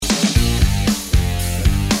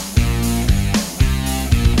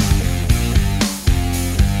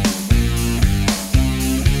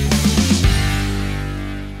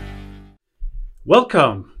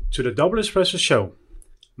Welcome to the Double Espresso Show.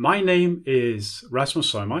 My name is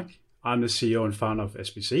Rasmus Sømark. I'm the CEO and founder of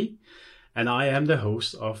SBC, and I am the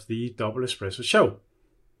host of the Double Espresso Show.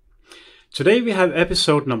 Today we have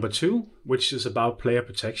episode number 2, which is about player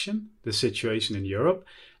protection, the situation in Europe,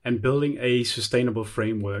 and building a sustainable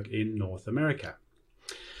framework in North America.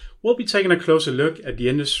 We'll be taking a closer look at the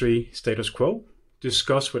industry status quo,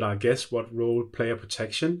 discuss with our guests what role player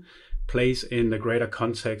protection plays in the greater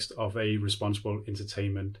context of a responsible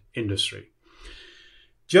entertainment industry.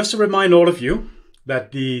 Just to remind all of you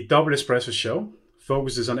that the Double Espresso Show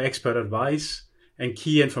focuses on expert advice and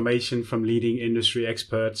key information from leading industry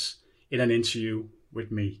experts in an interview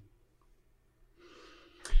with me.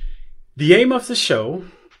 The aim of the show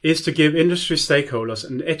is to give industry stakeholders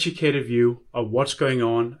an educated view of what's going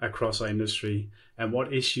on across our industry and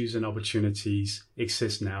what issues and opportunities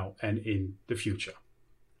exist now and in the future.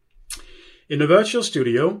 In the virtual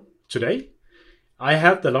studio today, I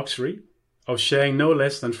have the luxury of sharing no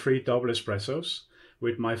less than 3 double espressos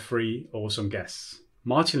with my 3 awesome guests.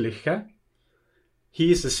 Martin Lichtke,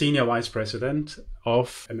 he is the Senior Vice President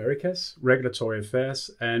of Americas, Regulatory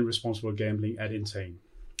Affairs and Responsible Gambling at Entain.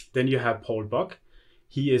 Then you have Paul Buck,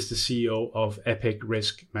 he is the CEO of Epic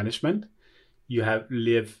Risk Management. You have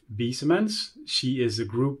Liv Biesemans, she is the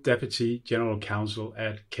Group Deputy General Counsel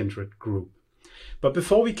at Kindred Group. But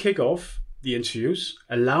before we kick off the interviews,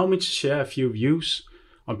 allow me to share a few views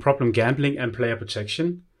on problem gambling and player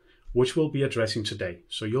protection, which we'll be addressing today.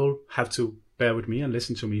 So you'll have to bear with me and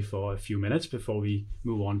listen to me for a few minutes before we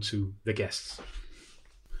move on to the guests.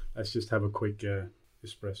 Let's just have a quick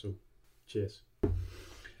espresso. Cheers.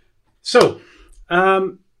 So,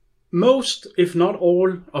 most, if not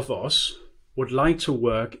all of us, would like to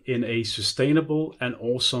work in a sustainable and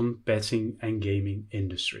awesome betting and gaming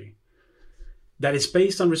industry that is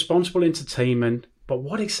based on responsible entertainment. But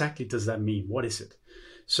what exactly does that mean? What is it?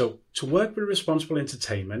 So to work with responsible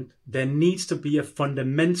entertainment, there needs to be a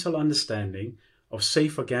fundamental understanding of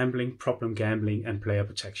safer gambling, problem gambling, and player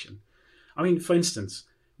protection. I mean, for instance,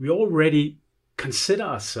 we already consider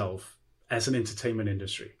ourselves as an entertainment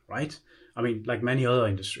industry, right? I mean, like many other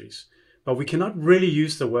industries. But we cannot really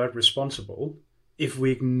use the word responsible if we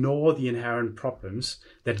ignore the inherent problems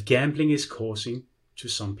that gambling is causing to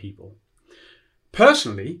some people.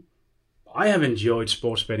 Personally, I have enjoyed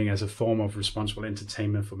sports betting as a form of responsible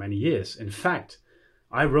entertainment for many years. In fact,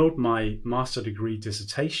 I wrote my master degree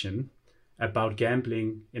dissertation about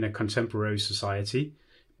gambling in a contemporary society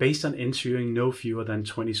based on interviewing no fewer than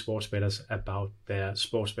 20 sports bettors about their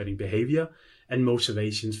sports betting behavior and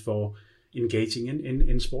motivations for engaging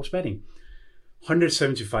in sports betting.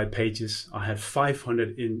 175 pages. I had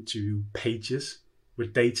 500 interview pages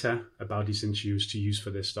with data about these interviews to use for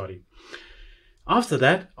this study. After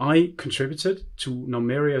that, I contributed to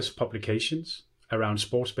numerous publications around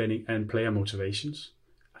sports betting and player motivations.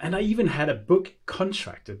 And I even had a book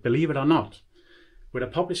contracted, believe it or not, with a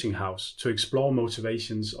publishing house to explore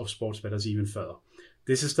motivations of sports bettors even further.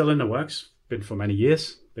 This is still in the works, been for many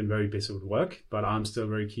years, been very busy with work, but I'm still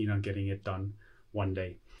very keen on getting it done one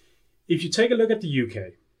day. If you take a look at the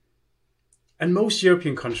UK and most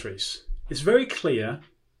European countries, it's very clear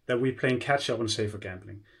that we're playing catch up on safer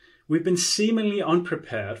gambling. We've been seemingly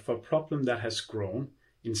unprepared for a problem that has grown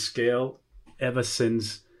in scale ever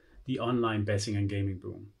since the online betting and gaming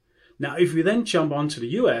boom. Now, if we then jump on to the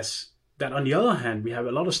US, that on the other hand, we have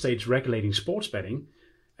a lot of states regulating sports betting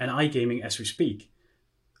and iGaming as we speak.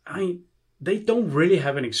 They don't really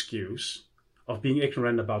have an excuse of being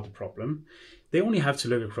ignorant about the problem. They only have to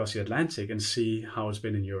look across the Atlantic and see how it's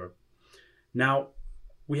been in Europe. Now,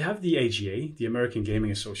 we have the AGA, the American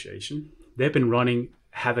Gaming Association. They've been running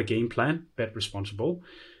Have a Game Plan, Bet Responsible.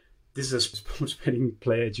 This is a sports betting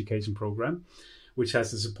player education program, which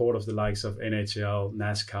has the support of the likes of NHL,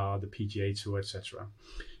 NASCAR, the PGA Tour, etc.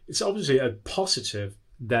 It's obviously a positive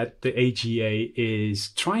that the AGA is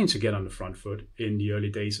trying to get on the front foot in the early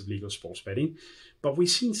days of legal sports betting. But we've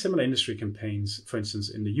seen similar industry campaigns, for instance,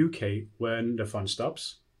 in the UK, when the fun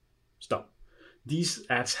stops, stop. These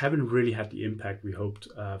ads haven't really had the impact we hoped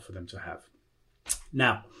for them to have.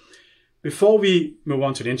 Now, before we move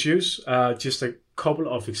on to the interviews, just a couple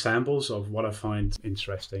of examples of what I find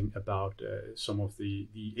interesting about some of the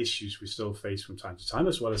issues we still face from time to time,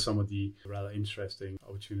 as well as some of the rather interesting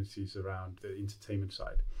opportunities around the entertainment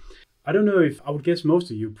side. I don't know if, I would guess most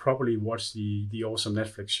of you probably watched the awesome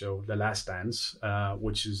Netflix show, The Last Dance,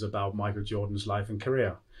 which is about Michael Jordan's life and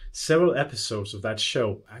career. Several episodes of that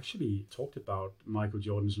show actually talked about Michael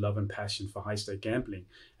Jordan's love and passion for high-stake gambling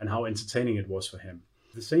and how entertaining it was for him.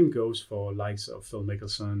 The same goes for likes of Phil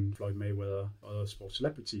Mickelson, Floyd Mayweather, other sports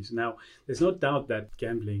celebrities. Now, there's no doubt that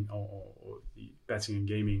gambling or the betting and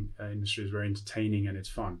gaming industry is very entertaining and it's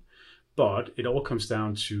fun. But it all comes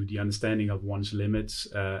down to the understanding of one's limits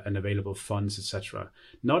and available funds, etc.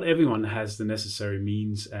 Not everyone has the necessary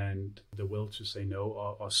means and the will to say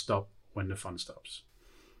no or stop when the fun stops.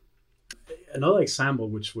 Another example,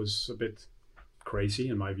 which was a bit crazy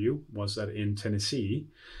in my view, was that in Tennessee,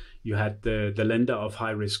 you had the lender of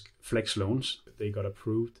high-risk flex loans. They got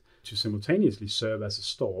approved to simultaneously serve as a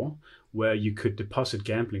store where you could deposit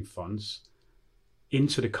gambling funds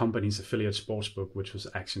into the company's affiliate sportsbook, which was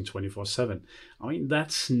Action 24/7. I mean,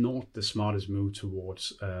 that's not the smartest move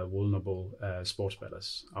towards vulnerable sports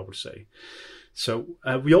bettors, I would say. So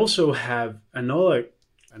we also have an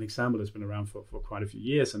example that's been around for quite a few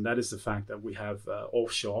years, and that is the fact that we have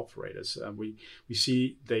offshore operators. We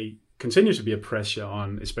see they continue to be a pressure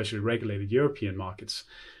on especially regulated European markets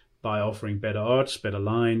by offering better odds, better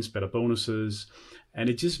lines, better bonuses. And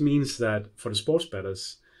it just means that for the sports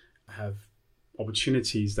bettors have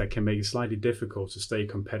opportunities that can make it slightly difficult to stay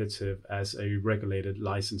competitive as a regulated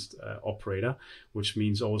licensed operator, which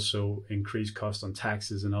means also increased cost on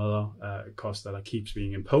taxes and other costs that keeps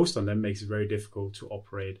being imposed on them, makes it very difficult to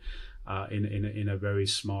operate in a very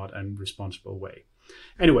smart and responsible way.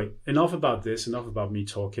 Anyway, enough about this, enough about me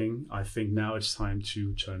talking. I think now it's time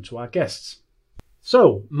to turn to our guests.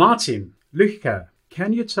 So, Martin Lüchker,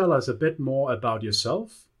 can you tell us a bit more about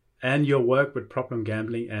yourself and your work with problem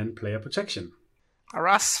gambling and player protection?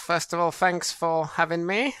 Russ, first of all, thanks for having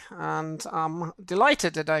me, and I'm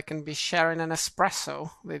delighted that I can be sharing an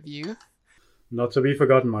espresso with you. Not to be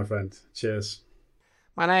forgotten, my friend. Cheers.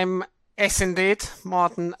 My name is indeed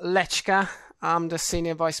Martin Lüchker. I'm the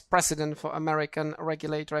Senior Vice President for American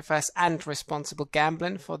Regulatory Affairs and Responsible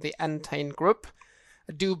Gambling for the Entain Group.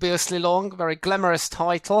 A dubiously long, very glamorous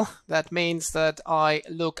title. That means that I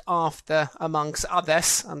look after, amongst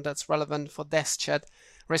others, and that's relevant for this chat,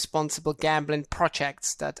 responsible gambling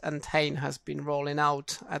projects that Entain has been rolling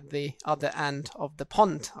out at the other end of the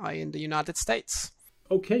pond, i.e. in the United States.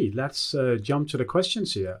 Okay, let's jump to the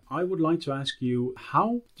questions here. I would like to ask you,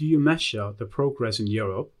 how do you measure the progress in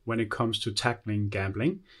Europe when it comes to tackling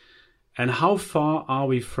gambling? And how far are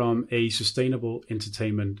we from a sustainable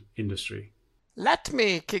entertainment industry? Let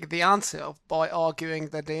me kick the answer off by arguing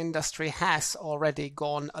that the industry has already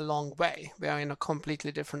gone a long way. We are in a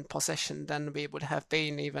completely different position than we would have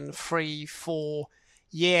been even 3-4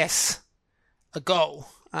 years ago.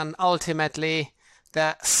 And ultimately,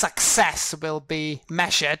 the success will be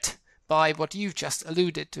measured by what you just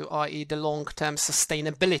alluded to, i.e. the long-term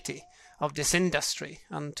sustainability of this industry.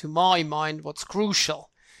 And to my mind, what's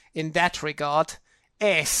crucial in that regard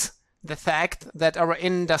is the fact that our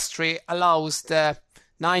industry allows the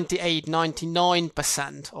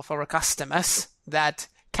 98-99% of our customers that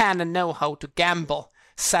can and know how to gamble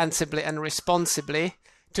sensibly and responsibly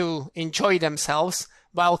to enjoy themselves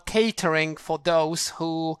while catering for those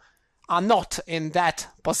who are not in that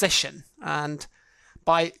position. And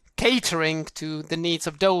by catering to the needs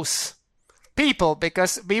of those people,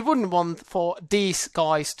 because we wouldn't want for these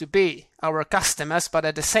guys to be our customers, but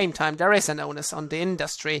at the same time there is an onus on the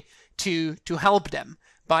industry to help them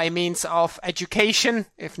by means of education,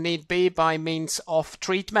 if need be, by means of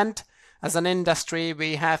treatment. As an industry,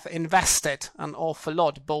 we have invested an awful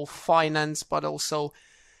lot, both finance but also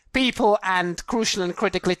people and crucial and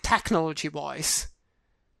critically technology-wise,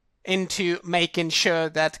 into making sure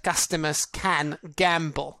that customers can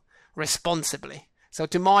gamble responsibly. So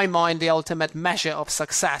to my mind, the ultimate measure of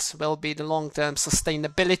success will be the long-term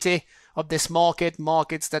sustainability of this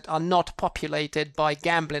markets that are not populated by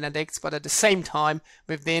gambling addicts, but at the same time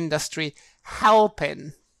with the industry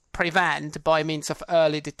helping prevent, by means of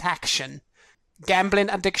early detection, gambling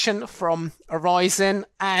addiction from arising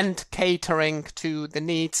and catering to the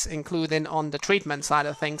needs, including on the treatment side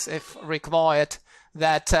of things, if required,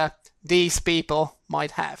 that these people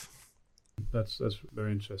might have. That's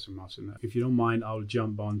very interesting, Martin. If you don't mind, I'll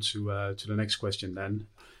jump on to the next question then.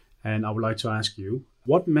 And I would like to ask you,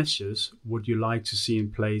 what measures would you like to see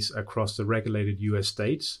in place across the regulated US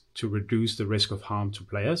states to reduce the risk of harm to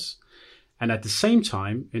players, and at the same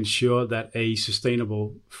time ensure that a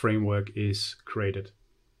sustainable framework is created?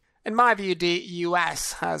 In my view, the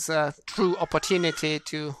US has a true opportunity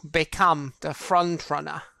to become the front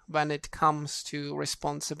runner when it comes to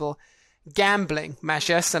responsible gambling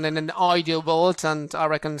measures. And in an ideal world, and I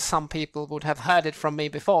reckon some people would have heard it from me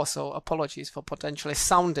before, so apologies for potentially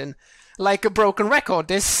sounding like a broken record,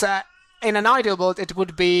 this in an ideal world it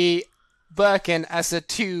would be working as a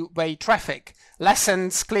two-way traffic.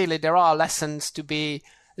 Lessons, clearly there are lessons to be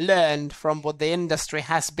learned from what the industry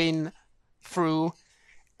has been through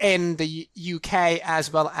in the UK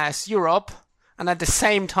as well as Europe. And at the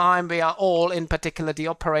same time, we are all, in particular the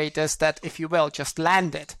operators that, if you will, just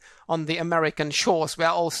landed on the American shores. We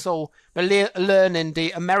are also learning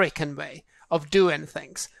the American way of doing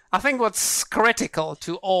things. I think what's critical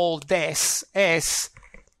to all this is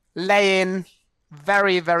laying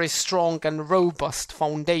very, very strong and robust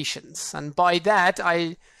foundations. And by that,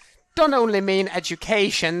 I don't only mean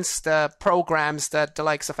educations, the programs that the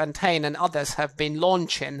likes of Entain and others have been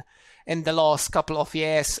launching in the last couple of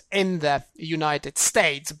years in the United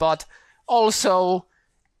States, but also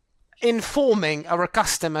informing our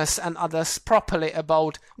customers and others properly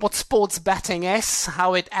about what sports betting is,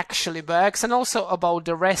 how it actually works, and also about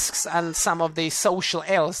the risks and some of the social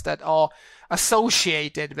ills that are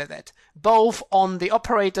associated with it, both on the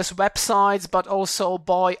operators' websites, but also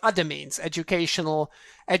by other means, educational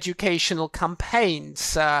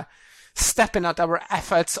campaigns, stepping up our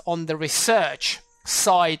efforts on the research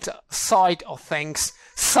side of things,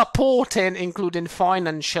 supporting, including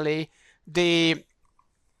financially,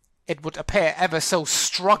 it would appear, ever so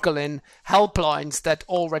struggling helplines that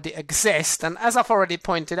already exist, and as I've already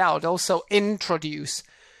pointed out, also introduce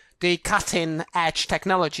the cutting-edge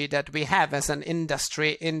technology that we have as an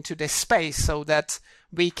industry into this space so that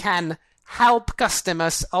we can help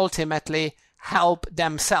customers ultimately help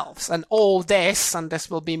themselves. And all this, and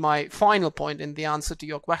this will be my final point in the answer to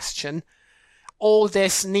your question, all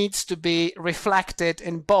this needs to be reflected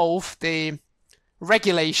in both the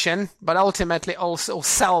regulation, but ultimately also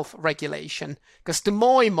self-regulation. Because to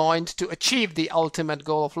my mind, to achieve the ultimate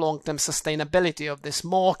goal of long-term sustainability of this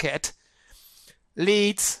market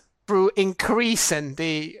leads through increasing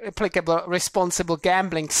the applicable responsible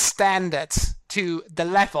gambling standards to the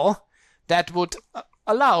level that would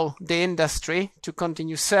allow the industry to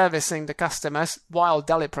continue servicing the customers while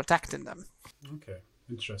duly protecting them. Okay,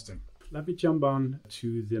 interesting. Let me jump on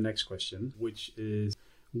to the next question, which is,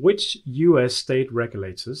 which US state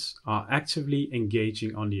regulators are actively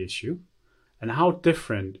engaging on the issue, and how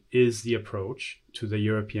different is the approach to the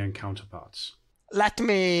European counterparts? Let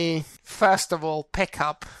me first of all pick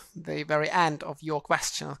up the very end of your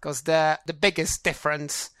question, because the biggest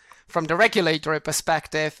difference from the regulatory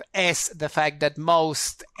perspective is the fact that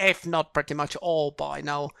most, if not pretty much all by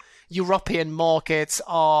now, European markets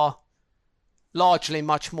are largely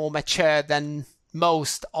much more mature than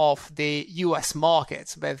most of the US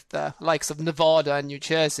markets, with the likes of Nevada and New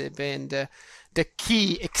Jersey being the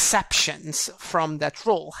key exceptions from that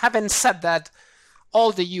rule. Having said that,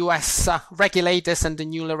 all the US regulators and the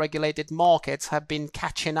newly regulated markets have been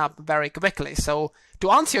catching up very quickly. So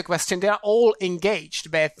to answer your question, they are all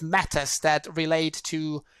engaged with matters that relate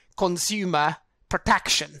to consumer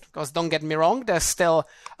protection. Because don't get me wrong, there's still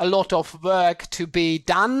a lot of work to be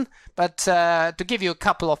done. But to give you a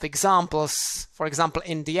couple of examples, for example,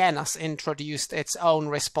 Indiana's introduced its own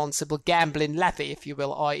responsible gambling levy, if you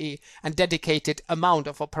will, i.e. a dedicated amount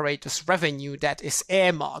of operators' revenue that is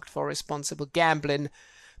earmarked for responsible gambling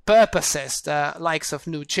purposes. The likes of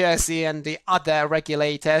New Jersey and the other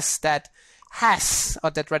regulators that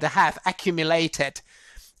have accumulated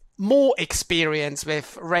more experience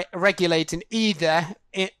with regulating either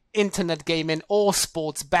internet gaming or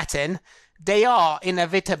sports betting, they will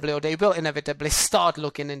inevitably start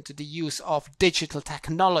looking into the use of digital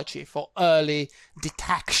technology for early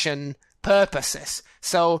detection purposes.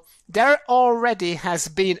 So there already has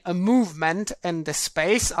been a movement in the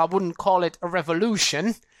space. I wouldn't call it a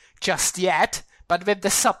revolution just yet, but with the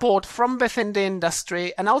support from within the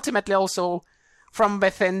industry and ultimately also from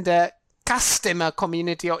within the customer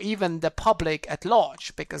community or even the public at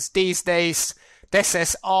large, because these days this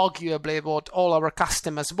is arguably what all our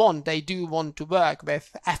customers want. They do want to work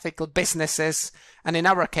with ethical businesses, and in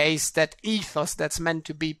our case, that ethos that's meant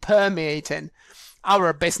to be permeating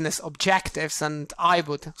our business objectives, and I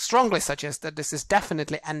would strongly suggest that this is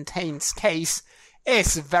definitely Entain's case,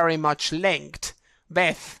 is very much linked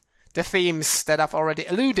with the themes that I've already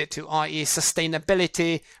alluded to, i.e.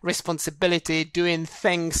 sustainability, responsibility, doing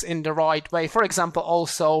things in the right way. For example,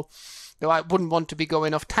 also, though I wouldn't want to be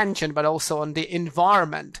going off tangent, but also on the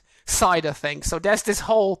environment side of things. So there's this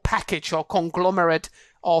whole package or conglomerate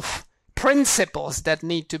of principles that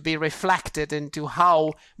need to be reflected into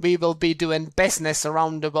how we will be doing business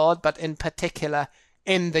around the world, but in particular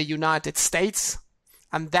in the United States.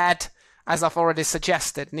 And that, as I've already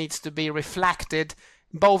suggested, needs to be reflected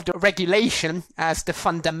both the regulation as the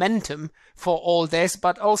fundamentum for all this,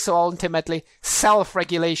 but also ultimately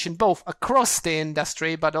self-regulation both across the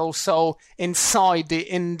industry, but also inside the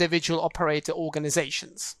individual operator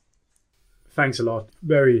organizations. Thanks a lot.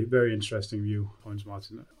 Very, very interesting viewpoints,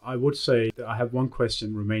 Martin. I would say that I have one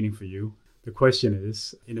question remaining for you. The question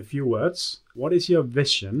is, in a few words, what is your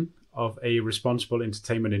vision of a responsible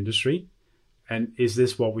entertainment industry? And is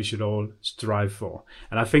this what we should all strive for?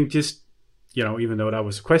 And I think just, even though that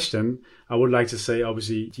was a question, I would like to say,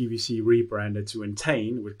 obviously, GVC rebranded to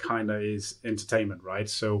Entain, which kind of is entertainment, right?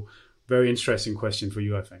 So very interesting question for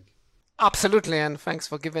you, I think. Absolutely, and thanks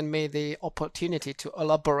for giving me the opportunity to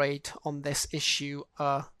elaborate on this issue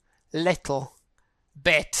a little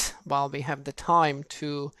bit while we have the time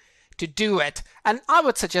to do it. And I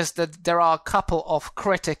would suggest that there are a couple of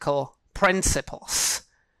critical principles.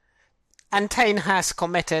 Entain has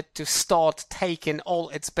committed to start taking all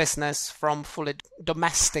its business from fully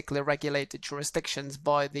domestically regulated jurisdictions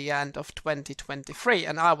by the end of 2023.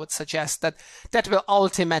 And I would suggest that that will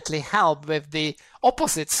ultimately help with the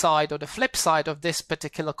opposite side or the flip side of this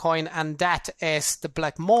particular coin, and that is the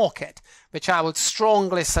black market, which I would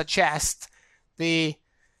strongly suggest the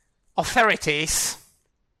authorities,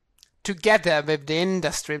 together with the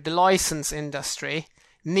industry, the license industry,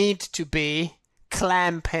 need to be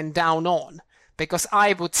clamping down on, because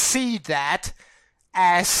I would see that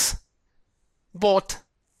as what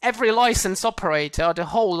every license operator, the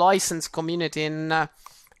whole license community in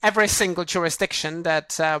every single jurisdiction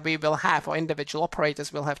that we will have, or individual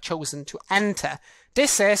operators will have chosen to enter.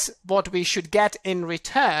 This is what we should get in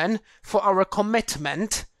return for our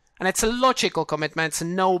commitment, and it's a logical commitment, it's a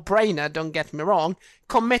no-brainer, don't get me wrong,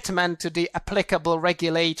 commitment to the applicable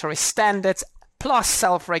regulatory standards plus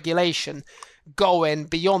self-regulation going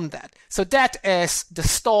beyond that. So that is the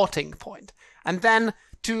starting point. And then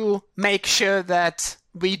to make sure that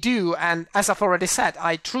we do, and as I've already said,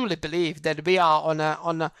 I truly believe that we are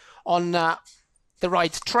on the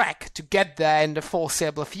right track to get there in the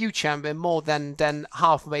foreseeable future, and we're more than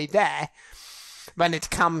halfway there when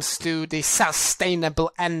it comes to the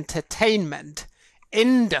sustainable entertainment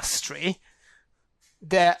industry.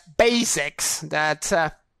 The basics that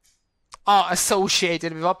are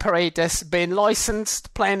associated with operators being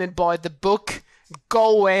licensed, playing it by the book,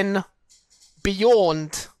 going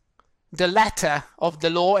beyond the letter of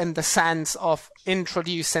the law in the sense of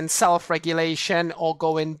introducing self-regulation or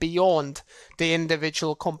going beyond the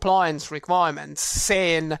individual compliance requirements,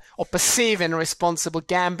 saying or perceiving responsible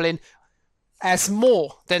gambling as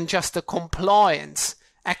more than just a compliance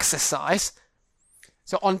exercise.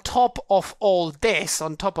 So on top of all this,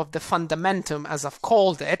 on top of the fundamentum, as I've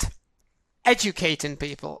called it, educating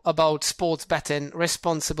people about sports betting,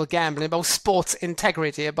 responsible gambling, about sports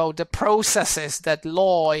integrity, about the processes that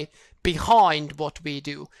lie behind what we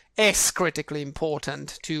do is critically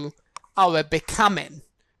important to our becoming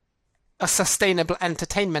a sustainable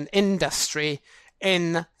entertainment industry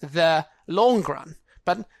in the long run.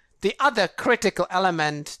 But the other critical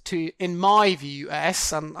element to, in my view,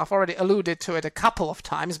 and I've already alluded to it a couple of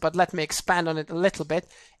times, but let me expand on it a little bit,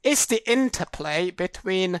 is the interplay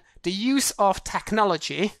between the use of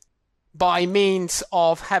technology by means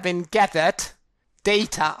of having gathered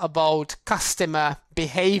data about customer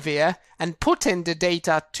behavior and putting the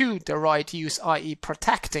data to the right use, i.e.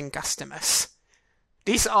 protecting customers.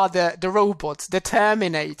 These are the robots, the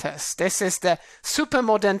Terminators. This is the super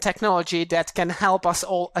modern technology that can help us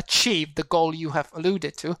all achieve the goal you have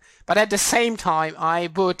alluded to. But at the same time, I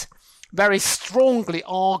would very strongly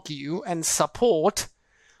argue and support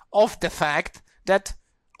of the fact that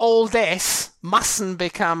all this mustn't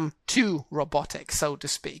become too robotic, so to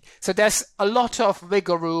speak. So there's a lot of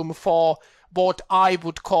wiggle room for what I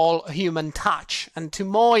would call human touch. And to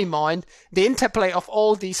my mind, the interplay of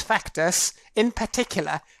all these factors, in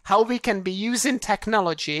particular, how we can be using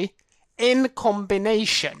technology in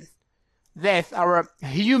combination with our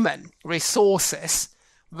human resources,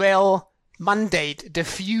 will mandate the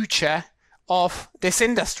future of this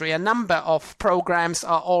industry. A number of programs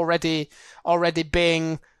are already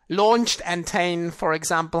being launched. Entain, for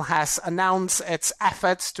example, has announced its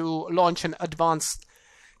efforts to launch an advanced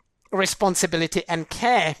responsibility and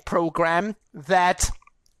care program that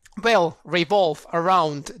will revolve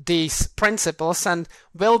around these principles and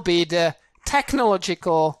will be the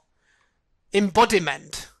technological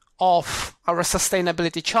embodiment of our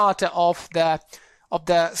sustainability charter, of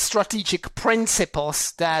the strategic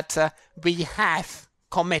principles that we have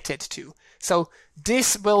committed to. So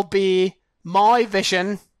this will be my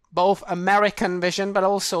vision, both American vision but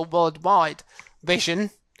also worldwide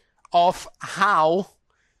vision, of how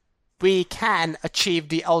we can achieve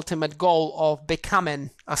the ultimate goal of becoming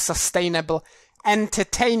a sustainable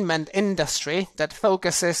entertainment industry that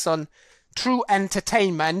focuses on true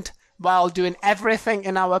entertainment while doing everything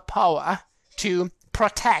in our power to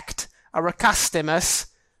protect our customers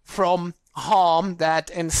from harm that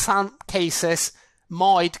in some cases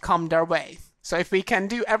might come their way. So if we can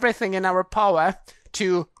do everything in our power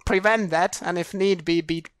to prevent that, and if need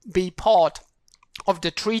be part of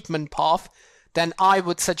the treatment path, then I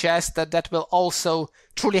would suggest that that will also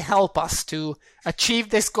truly help us to achieve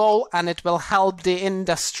this goal, and it will help the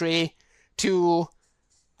industry to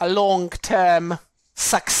a long-term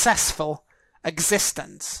successful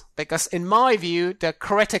existence. Because in my view, the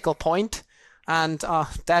critical point, and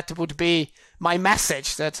that would be my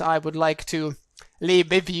message that I would like to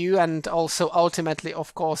leave with you, and also ultimately,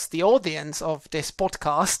 of course, the audience of this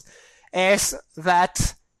podcast, is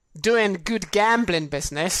that doing good gambling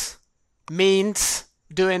business means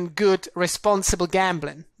doing good responsible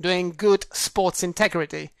gambling, doing good sports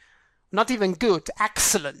integrity. Not even good,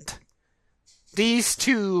 excellent. These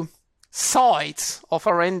two sides of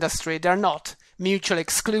our industry, they're not mutually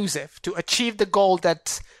exclusive. To achieve the goal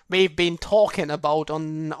that we've been talking about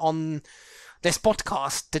on this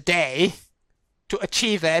podcast today, to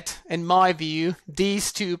achieve it, in my view,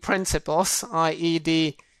 these two principles, i.e.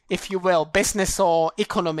 the, if you will, business or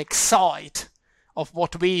economic side of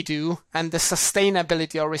what we do, and the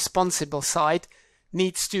sustainability or responsible side,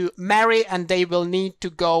 needs to marry, and they will need to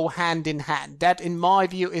go hand in hand. That, in my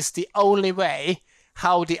view, is the only way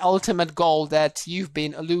how the ultimate goal that you've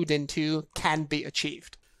been alluding to can be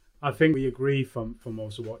achieved. I think we agree from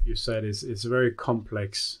also what you said. It's a very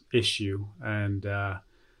complex issue and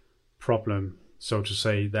problem, so to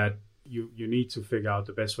say, that you need to figure out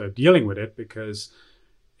the best way of dealing with it, because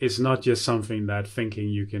it's not just something that thinking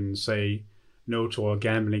you can say no to all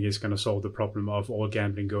gambling is going to solve the problem of all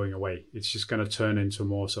gambling going away. It's just going to turn into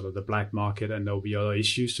more sort of the black market, and there'll be other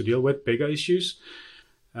issues to deal with, bigger issues.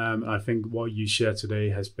 I think what you shared today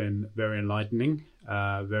has been very enlightening,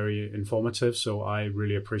 very informative. So I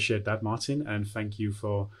really appreciate that, Martin. And thank you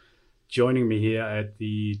for joining me here at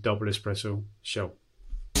the Double Espresso show.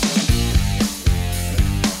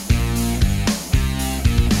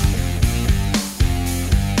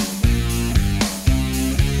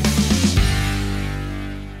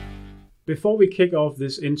 Before we kick off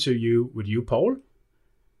this interview with you, Paul,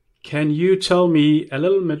 can you tell me a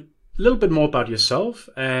little bit more about yourself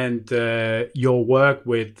and your work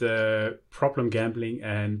with problem gambling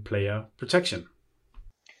and player protection?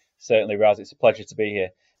 Certainly, Raz. It's a pleasure to be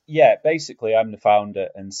here. Yeah, basically, I'm the founder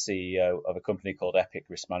and CEO of a company called Epic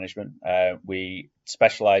Risk Management. We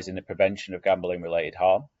specialize in the prevention of gambling-related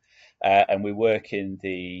harm. And we work in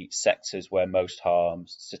the sectors where most harm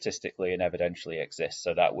statistically and evidentially exists.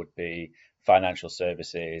 So that would be financial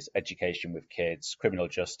services, education with kids, criminal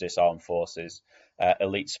justice, armed forces,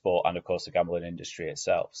 elite sport, and of course the gambling industry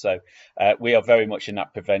itself. So we are very much in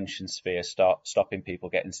that prevention sphere, stopping people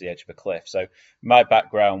getting to the edge of a cliff. So my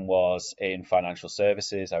background was in financial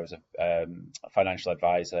services. I was a financial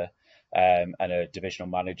advisor and a divisional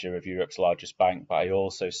manager of Europe's largest bank, but I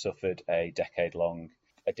also suffered a decade-long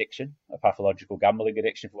addiction, a pathological gambling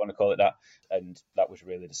addiction, if you want to call it that, and that was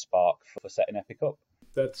really the spark for setting Epic up.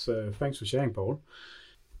 That's thanks for sharing, Paul.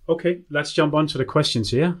 Okay, let's jump on to the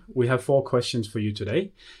questions here. We have 4 questions for you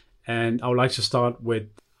today, and I would like to start with,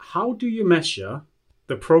 how do you measure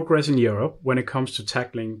the progress in Europe when it comes to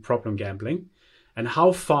tackling problem gambling, and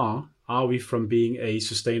how far are we from being a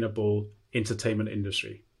sustainable entertainment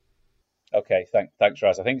industry? Okay, thanks,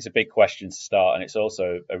 Raz. I think it's a big question to start, and it's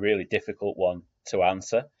also a really difficult one to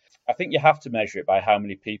answer. I think you have to measure it by how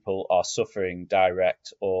many people are suffering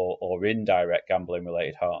direct or indirect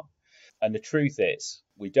gambling-related harm. And the truth is,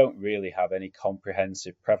 we don't really have any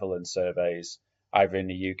comprehensive prevalence surveys either in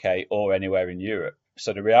the UK or anywhere in Europe.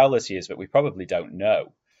 So the reality is that we probably don't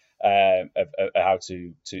know how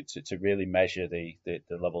to really measure the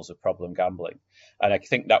levels of problem gambling. And I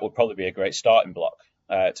think that would probably be a great starting block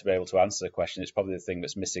to be able to answer the question. It's probably the thing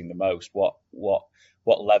that's missing the most. What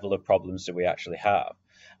level of problems do we actually have?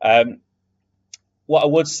 What I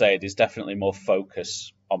would say, there's definitely more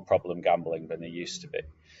focus on problem gambling than there used to be.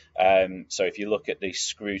 So if you look at the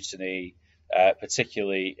scrutiny,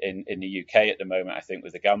 particularly in the UK at the moment, I think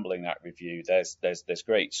with the Gambling Act review, there's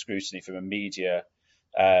great scrutiny from a media,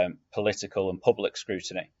 political and public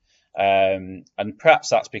scrutiny. And perhaps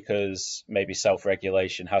that's because maybe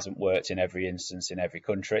self-regulation hasn't worked in every instance in every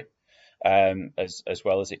country, as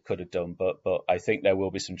well as it could have done. But I think there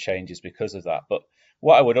will be some changes because of that. But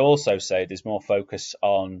what I would also say, there's more focus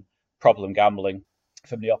on problem gambling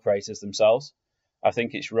from the operators themselves. I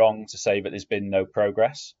think it's wrong to say that there's been no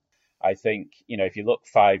progress. I think, if you look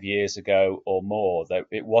 5 years ago or more, that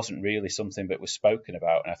it wasn't really something that was spoken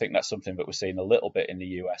about. And I think that's something that we're seeing a little bit in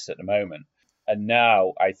the US at the moment. And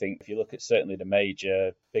now I think if you look at certainly the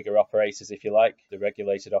major, bigger operators, if you like, the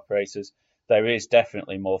regulated operators, there is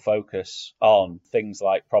definitely more focus on things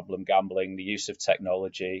like problem gambling, the use of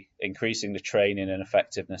technology, increasing the training and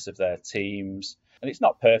effectiveness of their teams. And it's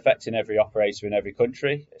not perfect in every operator in every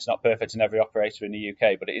country. It's not perfect in every operator in the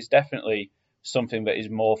UK, but it is definitely something that is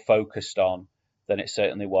more focused on than it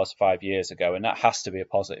certainly was 5 years ago. And that has to be a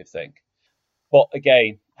positive thing. But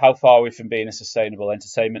again, how far are we from being a sustainable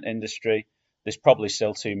entertainment industry? There's probably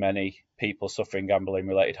still too many people suffering gambling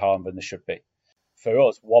related harm than there should be. For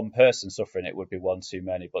us, one person suffering it would be one too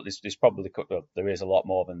many, but there's probably there is a lot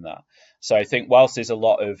more than that. So I think whilst there's a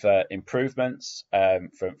lot of improvements,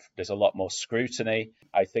 there's a lot more scrutiny.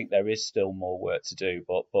 I think there is still more work to do,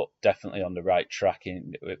 but definitely on the right track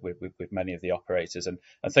with many of the operators and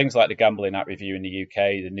things like the Gambling Act review in the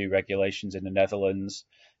UK, the new regulations in the Netherlands.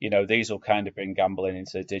 These will kind of bring gambling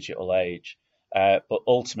into the digital age. But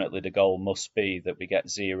ultimately, the goal must be that we get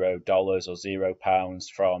 $0 or £0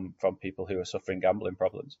 from people who are suffering gambling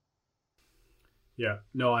problems. Yeah,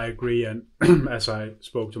 no, I agree. And as I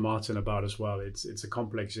spoke to Martin about as well, it's a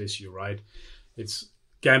complex issue, right?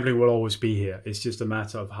 Gambling will always be here. It's just a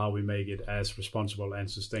matter of how we make it as responsible and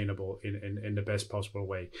sustainable in the best possible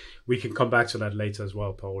way. We can come back to that later as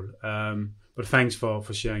well, Paul. But thanks for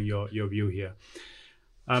sharing your view here.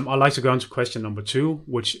 I'd like to go on to question number 2,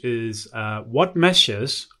 which is what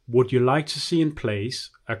measures would you like to see in place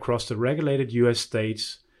across the regulated US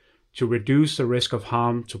states to reduce the risk of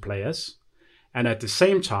harm to players and at the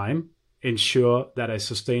same time ensure that a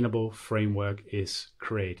sustainable framework is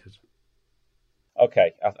created?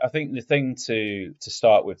 Okay, I think the thing to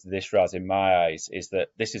start with this, Raz, in my eyes, is that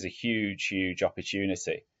this is a huge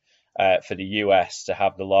opportunity for the US to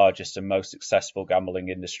have the largest and most successful gambling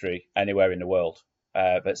industry anywhere in the world.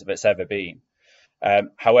 That's ever been.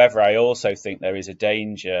 However, I also think there is a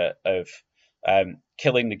danger of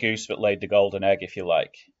killing the goose that laid the golden egg, if you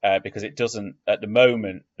like, because it doesn't at the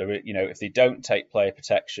moment. If they don't take player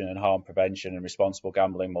protection and harm prevention and responsible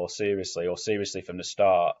gambling more seriously or seriously from the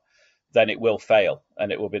start, then it will fail,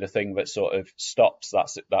 and it will be the thing that sort of stops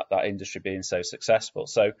that industry being so successful.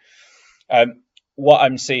 So, what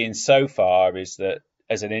I'm seeing so far is that,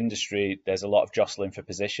 as an industry, there's a lot of jostling for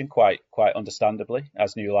position, quite understandably,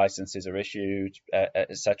 as new licenses are issued,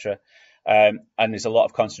 etc. And there's a lot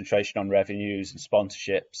of concentration on revenues and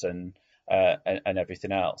sponsorships and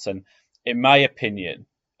everything else. And in my opinion,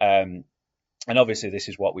 and obviously this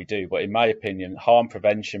is what we do, but in my opinion, harm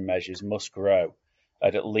prevention measures must grow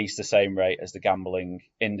at least the same rate as the gambling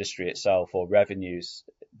industry itself or revenues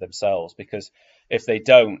themselves, because if they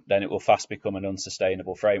don't, then it will fast become an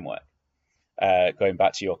unsustainable framework. Going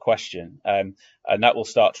back to your question, and that will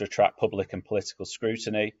start to attract public and political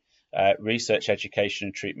scrutiny. Research, education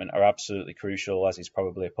and treatment are absolutely crucial, as is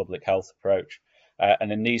probably a public health approach, and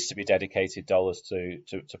there needs to be dedicated dollars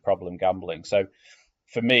to problem gambling. So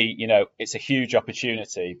for me, it's a huge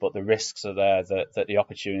opportunity, but the risks are there that the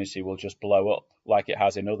opportunity will just blow up like it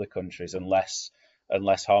has in other countries unless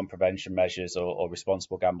harm prevention measures or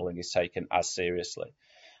responsible gambling is taken as seriously.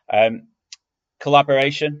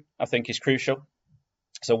 Collaboration, I think, is crucial.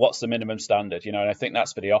 So what's the minimum standard? And I think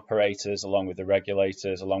that's for the operators, along with the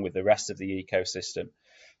regulators, along with the rest of the ecosystem,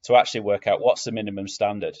 to actually work out what's the minimum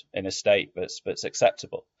standard in a state that's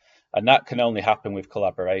acceptable. And that can only happen with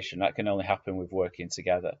collaboration. That can only happen with working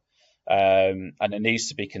together. And there needs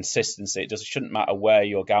to be consistency. It shouldn't matter where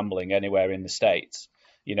you're gambling anywhere in the States,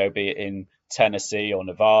 be it in Tennessee or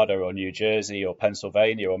Nevada or New Jersey or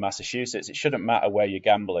Pennsylvania or Massachusetts. It shouldn't matter where you're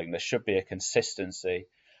gambling. There should be a consistency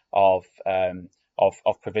of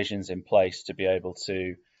provisions in place to be able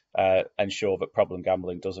to ensure that problem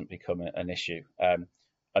gambling doesn't become an issue. And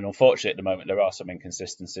unfortunately, at the moment, there are some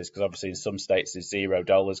inconsistencies, because obviously in some states there's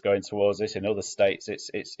 $0 going towards it. In other states,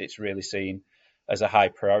 it's really seen as a high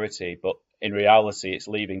priority. But in reality, it's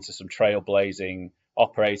leading to some trailblazing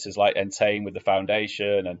operators like Entain with the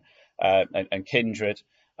foundation and Kindred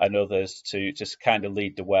and others to just kind of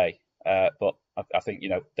lead the way. But I think,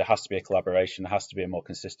 there has to be a collaboration. There has to be a more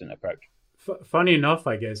consistent approach. Funny enough,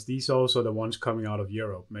 I guess, these are also the ones coming out of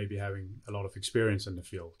Europe, maybe having a lot of experience in the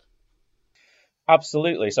field.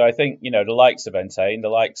 Absolutely. So I think, the likes of Entain, the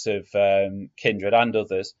likes of Kindred and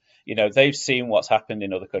others, they've seen what's happened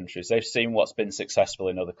in other countries. They've seen what's been successful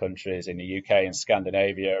in other countries, in the UK and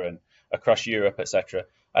Scandinavia and across Europe, etc.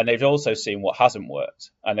 And they've also seen what hasn't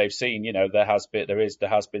worked. And they've seen, there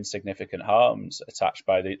has been significant harms attached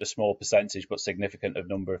by the small percentage but significant of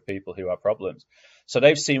number of people who have problems. So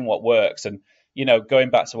they've seen what works. And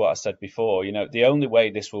going back to what I said before, the only way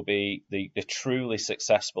this will be the truly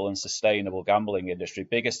successful and sustainable gambling industry,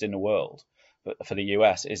 biggest in the world for the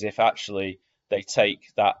US, is if actually they take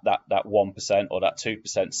that 1% or that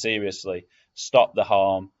 2% seriously, stop the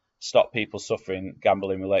harm, stop people suffering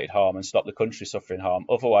gambling-related harm, and stop the country suffering harm.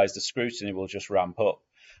 Otherwise, the scrutiny will just ramp up.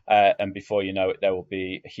 And before you know it, there will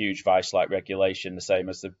be a huge vice-like regulation, the same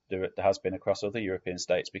as there has been across other European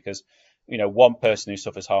states, because, one person who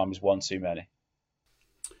suffers harm is one too many.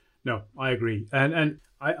 No, I agree. And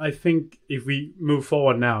I think if we move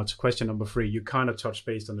forward now to question number 3, you kind of touched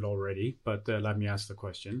base on it already, but let me ask the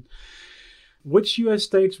question. Which US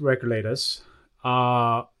state regulators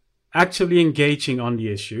are actively engaging on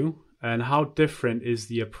the issue, and how different is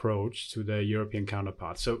the approach to their European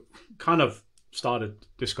counterparts? So kind of started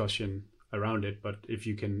discussion around it, but if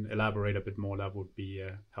you can elaborate a bit more, that would be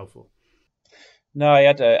helpful. No, I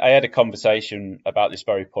had a conversation about this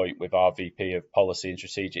very point with our VP of Policy and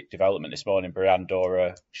Strategic Development this morning, Brianne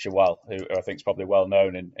Dora Shawel, who I think is probably well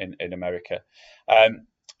known in America. And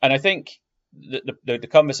I think the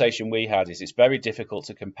conversation we had is it's very difficult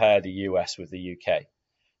to compare the US with the UK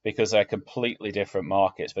because they're completely different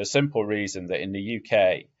markets, for a simple reason that in the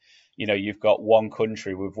UK, you've got one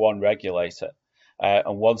country with one regulator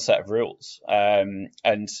and one set of rules.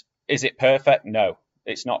 And is it perfect? No.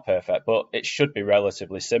 It's not perfect, but it should be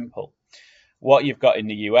relatively simple. What you've got in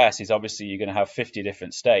the US is obviously you're going to have 50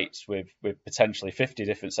 different states with potentially 50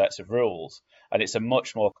 different sets of rules, and it's a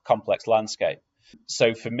much more complex landscape.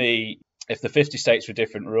 So for me, if the 50 states with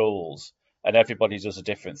different rules and everybody does a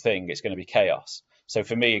different thing, it's going to be chaos. So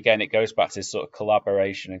for me, again, it goes back to this sort of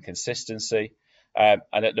collaboration and consistency. And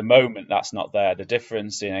at the moment, that's not there. The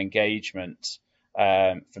difference in engagement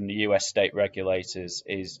from the US state regulators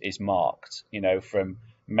is marked, from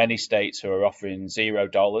many states who are offering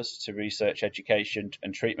 $0 to research, education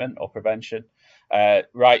and treatment or prevention,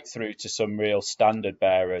 right through to some real standard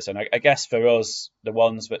bearers. And I guess for us, the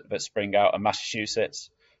ones that spring out are Massachusetts,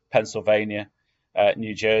 Pennsylvania,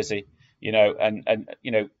 New Jersey, and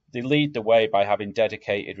they lead the way by having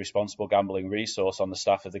dedicated responsible gambling resource on the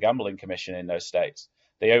staff of the Gambling Commission in those states.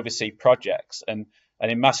 They oversee projects, and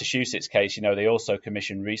in Massachusetts' case, they also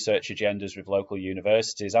commission research agendas with local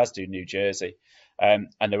universities, as do New Jersey. And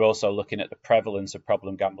they're also looking at the prevalence of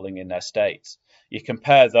problem gambling in their states. You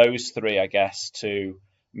compare those three, I guess, to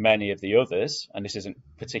many of the others, and this isn't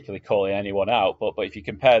particularly calling anyone out, but if you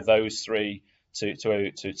compare those three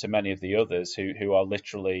to many of the others who are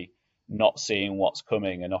literally not seeing what's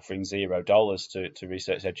coming and offering $0 to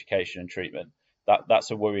research, education and treatment, that's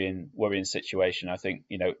a worrying situation. I think,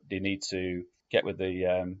 they need to get with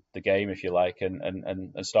the game, if you like,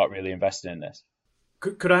 and start really investing in this.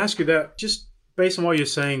 Could I ask you that, just based on what you're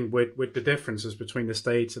saying with the differences between the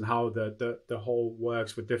states and how the whole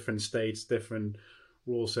works with different states, different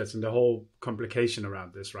rule sets, and the whole complication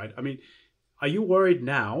around this, right? I mean, are you worried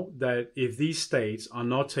now that if these states are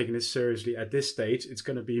not taking it seriously at this stage, it's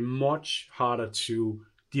going to be much harder to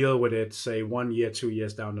deal with it, say 1 year, 2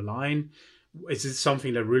 years down the line? Is it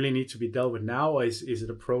something that really needs to be dealt with now, or is it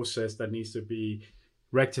a process that needs to be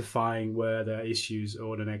rectifying where there are issues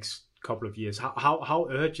over the next couple of years? How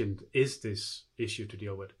urgent is this issue to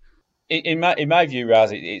deal with? In my view,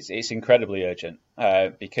 Raz, it's incredibly urgent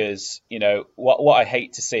because what I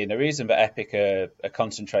hate to see, and the reason that Epic are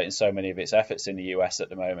concentrating so many of its efforts in the US at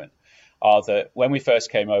the moment, are that when we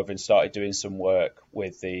first came over and started doing some work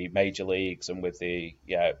with the major leagues and with the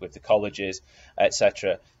colleges,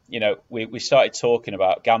 etc., we started talking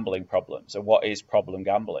about gambling problems and what is problem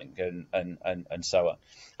gambling and so on.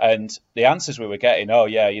 And the answers we were getting,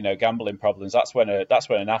 gambling problems, that's when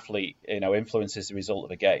an athlete, influences the result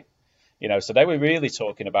of a game. So they were really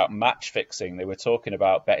talking about match fixing. They were talking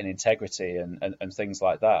about betting integrity and things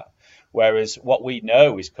like that. Whereas what we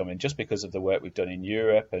know is coming, just because of the work we've done in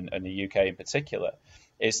Europe and the UK in particular,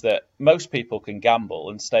 is that most people can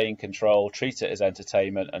gamble and stay in control, treat it as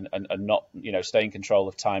entertainment and not, stay in control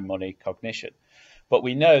of time, money, cognition. But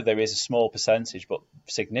we know there is a small percentage, but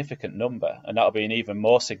significant number, and that'll be an even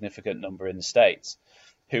more significant number in the States,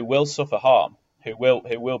 who will suffer harm, who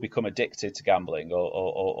will become addicted to gambling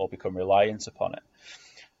or become reliant upon it.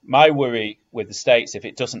 My worry with the States, if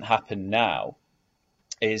it doesn't happen now,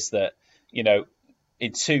 is that,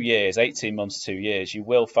 in 2 years, 18 months, 2 years, you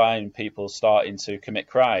will find people starting to commit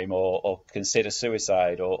crime or consider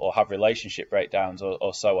suicide or have relationship breakdowns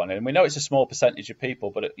or so on. And we know it's a small percentage of people,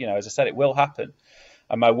 but, as I said, it will happen.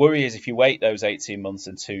 And my worry is if you wait those 18 months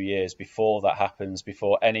and 2 years before that happens,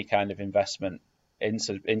 before any kind of investment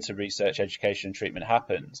into research, education and treatment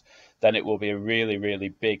happens, then it will be a really, really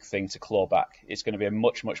big thing to claw back. It's going to be a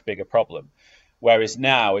much, much bigger problem. Whereas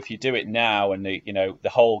now, if you do it now and the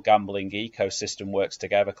whole gambling ecosystem works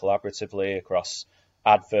together collaboratively across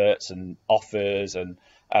adverts and offers and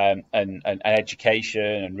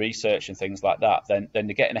education and research and things like that, then they're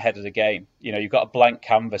getting ahead of the game. You've got a blank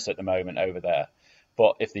canvas at the moment over there.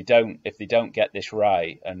 But if they don't get this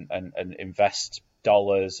right and invest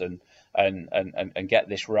dollars and get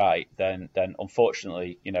this right, then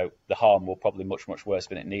unfortunately, the harm will probably much worse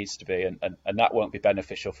than it needs to be, and that won't be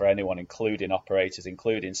beneficial for anyone, including operators,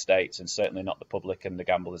 including states, and certainly not the public and the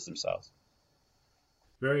gamblers themselves.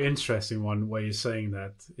 Very interesting one where you're saying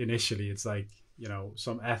that initially it's like,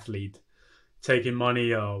 some athlete taking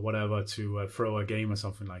money or whatever to throw a game or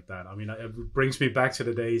something like that. I mean, it brings me back to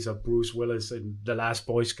the days of Bruce Willis in The Last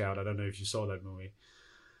Boy Scout. I don't know if you saw that movie.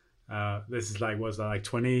 This is like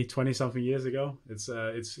 20 something years ago. It's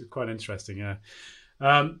quite interesting, yeah.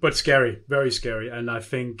 But scary, very scary. And I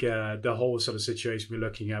think the whole sort of situation we're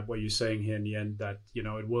looking at, what you're saying here in the end, that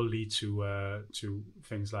it will lead to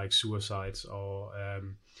things like suicides or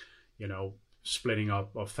splitting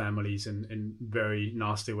up of families in very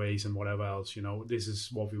nasty ways and whatever else. This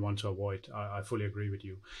is what we want to avoid. I fully agree with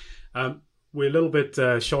you. We're a little bit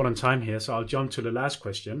short on time here, so I'll jump to the last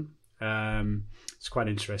question. It's quite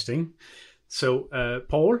interesting. So,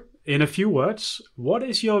 Paul, in a few words, what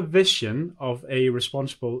is your vision of a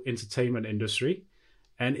responsible entertainment industry?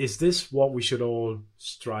 And is this what we should all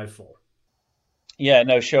strive for? Yeah,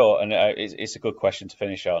 no, sure. And it's a good question to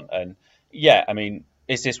finish on. And yeah, I mean,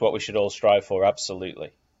 is this what we should all strive for?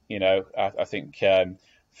 Absolutely. I think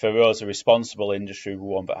for us, a responsible industry,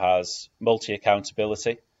 one that has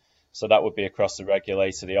multi-accountability. So that would be across the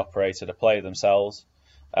regulator, the operator, the player themselves,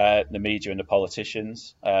 the media and the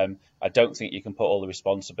politicians. I don't think you can put all the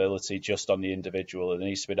responsibility just on the individual. There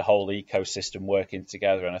needs to be the whole ecosystem working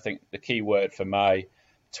together. And I think the key word for my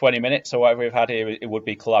 20 minutes or whatever we've had here, it would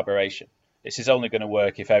be collaboration. This is only going to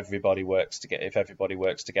work if everybody works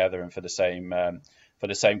together and for the same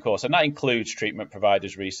cause. And that includes treatment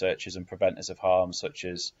providers, researchers and preventers of harm, such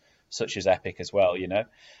as Epic as well.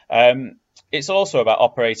 It's also about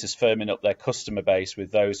operators firming up their customer base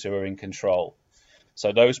with those who are in control.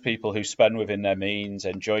 So those people who spend within their means,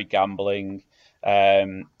 enjoy gambling,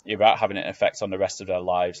 without having an effect on the rest of their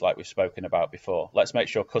lives, like we've spoken about before. Let's make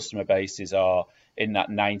sure customer bases are in that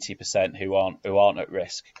 90% who aren't at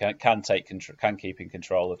risk, can keep in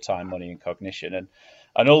control of time, money, and cognition.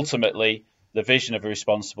 And ultimately, the vision of a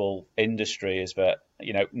responsible industry is that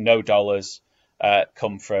no dollars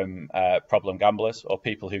come from problem gamblers or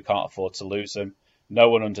people who can't afford to lose them. No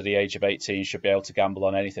one under the age of 18 should be able to gamble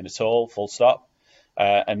on anything at all, full stop.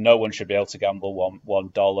 And no one should be able to gamble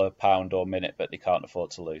 $1, pound, or minute that they can't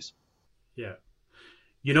afford to lose. Yeah.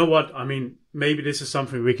 You know what? I mean, maybe this is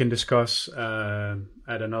something we can discuss at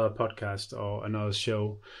another podcast or another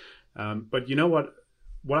show. But you know what?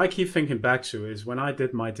 What I keep thinking back to is when I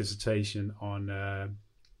did my dissertation on,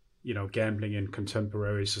 gambling in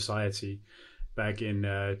contemporary society back in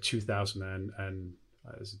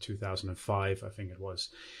 2005, I think it was.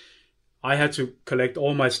 I had to collect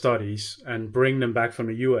all my studies and bring them back from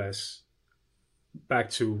the US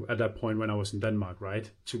back to at that point when I was in Denmark, right?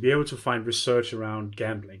 To be able to find research around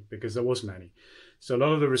gambling because there wasn't any. So a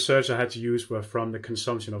lot of the research I had to use were from the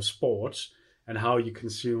consumption of sports and how you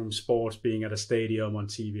consume sports being at a stadium, on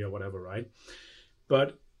TV or whatever, right?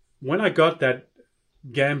 But when I got that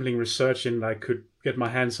gambling research in, I could get my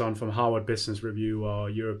hands on from Harvard Business Review or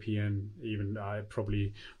European, even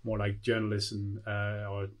probably more like journalism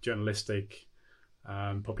or journalistic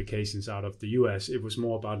publications out of the US. It was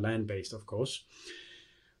more about land-based, of course.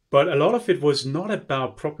 But a lot of it was not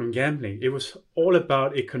about problem gambling. It was all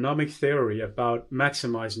about economic theory, about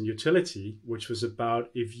maximizing utility, which was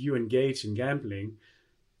about if you engage in gambling,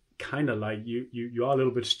 kind of like you are a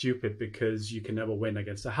little bit stupid because you can never win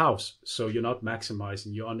against a house. So you're not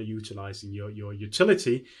maximizing, you're underutilizing your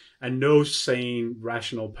utility, and no sane,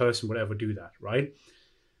 rational person would ever do that, right?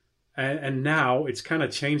 And now it's kind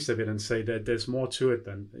of changed a bit and say that there's more to it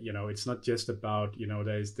than, it's not just about,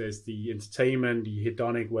 there's the entertainment, the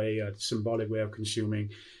hedonic way, a symbolic way of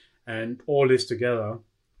consuming, and all this together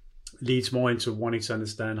leads more into wanting to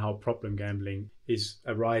understand how problem gambling is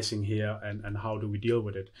arising here and how do we deal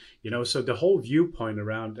with it. So the whole viewpoint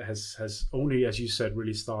around has only, as you said,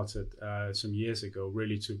 really started some years ago,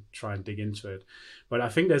 really to try and dig into it. But I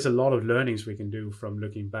think there's a lot of learnings we can do from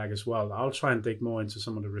looking back as well. I'll try and dig more into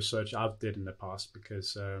some of the research I've did in the past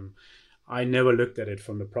because I never looked at it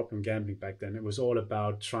from the problem gambling back then. It was all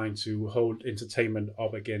about trying to hold entertainment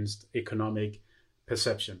up against economic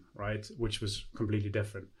perception, right? Which was completely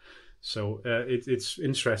different. So it's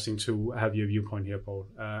interesting to have your viewpoint here, Paul.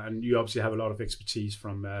 And you obviously have a lot of expertise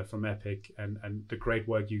from Epic and the great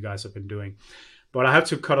work you guys have been doing. But I have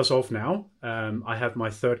to cut us off now. I have my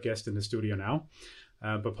third guest in the studio now.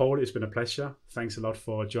 But Paul, it's been a pleasure. Thanks a lot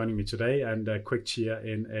for joining me today. And a quick cheer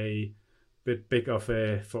in a bit big of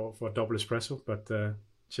for double espresso. But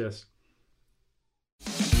cheers.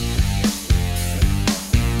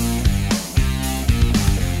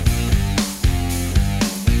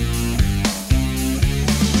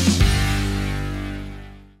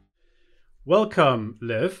 Welcome,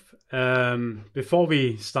 Liv. Before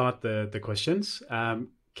we start the questions,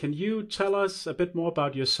 can you tell us a bit more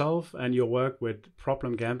about yourself and your work with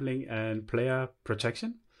problem gambling and player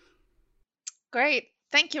protection? Great.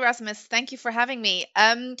 Thank you, Rasmus. Thank you for having me.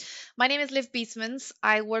 My name is Liv Beesmans.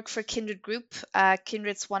 I work for Kindred Group.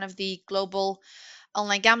 Kindred's one of the global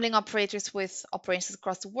online gambling operators with operations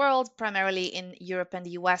across the world, primarily in Europe and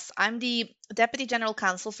the US. I'm the Deputy General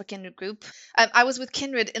Counsel for Kindred Group. I was with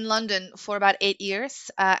Kindred in London for about 8 years,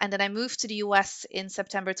 and then I moved to the US in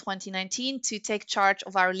September 2019 to take charge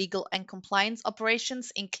of our legal and compliance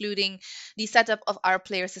operations, including the setup of our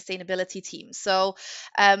player sustainability team. So,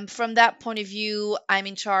 from that point of view, I'm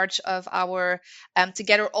in charge of our,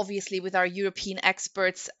 together obviously with our European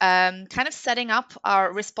experts, kind of setting up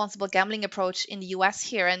our responsible gambling approach in the US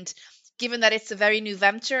here. And given that it's a very new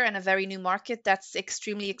venture and a very new market, that's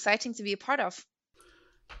extremely exciting to be a part of.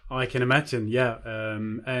 I can imagine, yeah.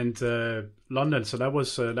 And London, so that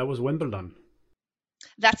was Wimbledon.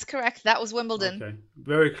 That's correct. That was Wimbledon. Okay,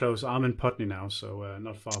 very close. I'm in Putney now, so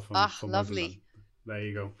not far from lovely. Wimbledon. There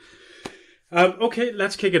you go. Okay,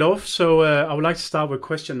 let's kick it off. So I would like to start with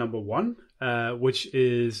question number one, which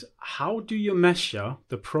is, how do you measure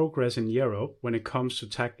the progress in Europe when it comes to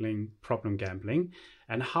tackling problem gambling?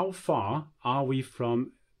 And how far are we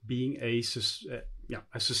from being a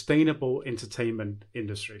sustainable entertainment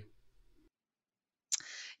industry?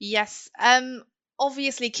 Yes.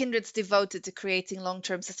 Obviously, Kindred's devoted to creating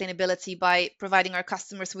long-term sustainability by providing our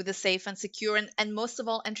customers with a safe and secure and most of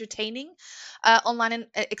all, entertaining online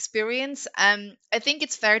experience. I think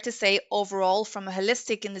it's fair to say overall, from a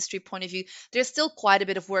holistic industry point of view, there's still quite a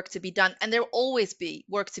bit of work to be done, and there will always be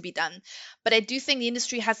work to be done. But I do think the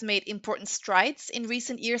industry has made important strides in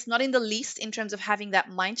recent years, not in the least in terms of having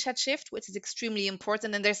that mindset shift, which is extremely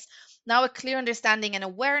important. And there's now a clear understanding and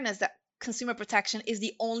awareness that consumer protection is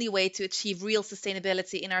the only way to achieve real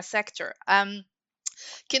sustainability in our sector.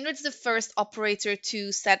 Kindred's the first operator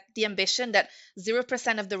to set the ambition that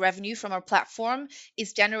 0% of the revenue from our platform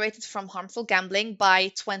is generated from harmful gambling by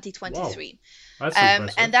 2023. Wow. That's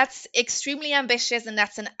impressive. And that's extremely ambitious, and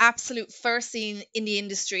that's an absolute first in the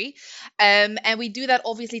industry. And we do that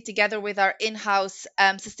obviously together with our in-house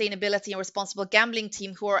sustainability and responsible gambling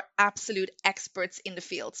team, who are absolute experts in the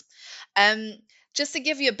field. Just to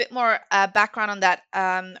give you a bit more background on that,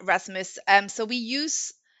 Rasmus, so we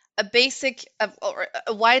use a basic or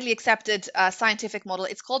a widely accepted scientific model.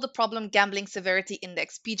 It's called the Problem Gambling Severity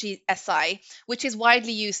Index, PGSI, which is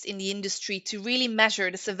widely used in the industry to really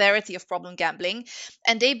measure the severity of problem gambling.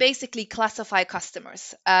 And they basically classify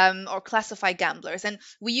customers or classify gamblers. And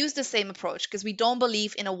we use the same approach because we don't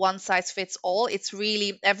believe in a one size fits all. It's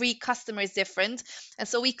really every customer is different. And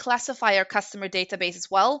so we classify our customer database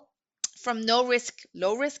as well, from no risk,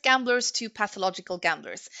 low risk gamblers to pathological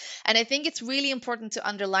gamblers. And I think it's really important to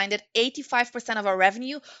underline that 85% of our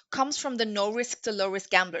revenue comes from the no risk to low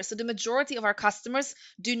risk gamblers. So the majority of our customers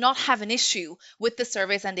do not have an issue with the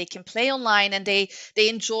service, and they can play online and they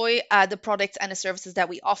enjoy the products and the services that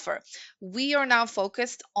we offer. We are now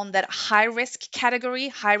focused on that high risk category,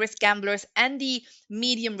 high risk gamblers, and the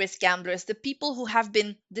medium risk gamblers, the people who have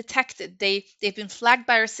been detected. They've been flagged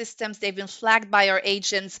by our systems, they've been flagged by our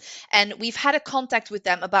agents, and we've had a contact with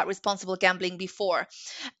them about responsible gambling before.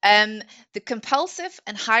 The compulsive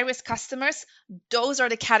and high risk customers, those are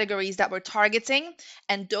the categories that we're targeting,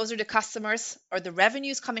 and those are the customers or the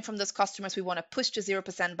revenues coming from those customers we want to push to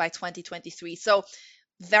 0% by 2023. So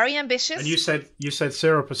very ambitious. And you said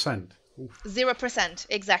 0%. 0%,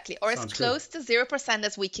 exactly, or Sounds as close to 0%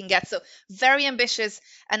 as we can get. So very ambitious,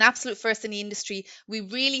 an absolute first in the industry. We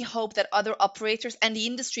really hope that other operators and the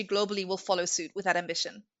industry globally will follow suit with that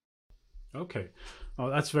ambition. Okay. Oh,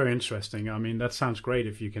 that's very interesting. I mean, that sounds great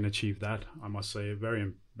if you can achieve that. I must say,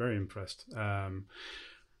 very, very impressed.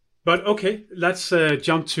 But okay, let's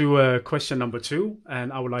jump to question number two.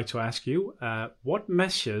 And I would like to ask you, what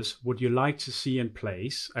measures would you like to see in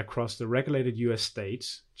place across the regulated US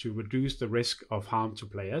states to reduce the risk of harm to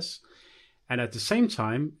players, and at the same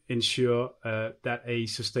time ensure that a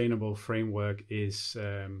sustainable framework is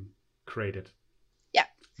created? Yeah.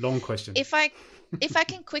 Long question. If I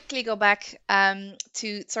can quickly go back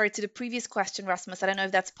to the previous question, Rasmus, I don't know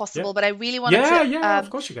if that's possible, Yeah. but I really wanted to of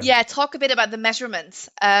course you can. talk a bit about the measurements,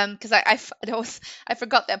 because I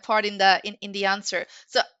forgot that part in the answer.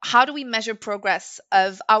 So how do we measure progress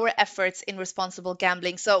of our efforts in responsible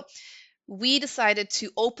gambling? So we decided to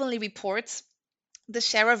openly report the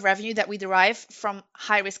share of revenue that we derive from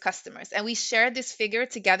high-risk customers. And we share this figure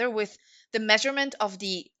together with the measurement of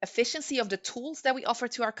the efficiency of the tools that we offer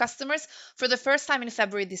to our customers for the first time in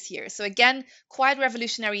February this year. So again, quite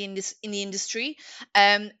revolutionary in the industry.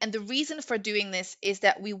 And the reason for doing this is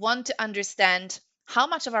that we want to understand how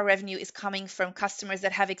much of our revenue is coming from customers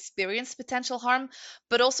that have experienced potential harm,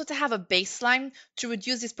 but also to have a baseline to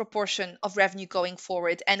reduce this proportion of revenue going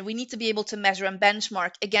forward. And we need to be able to measure and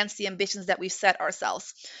benchmark against the ambitions that we've set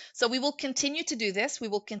ourselves. So we will continue to do this. We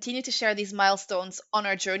will continue to share these milestones on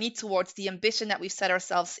our journey towards the ambition that we've set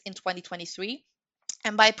ourselves in 2023.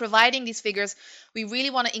 And by providing these figures, we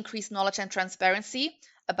really want to increase knowledge and transparency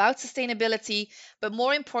about sustainability, but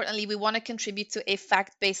more importantly, we want to contribute to a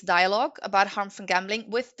fact-based dialogue about harm from gambling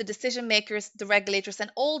with the decision makers, the regulators,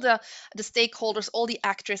 and all the stakeholders, all the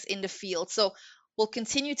actors in the field. So we'll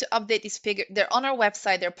continue to update these figures. They're on our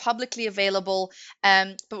website, they're publicly available,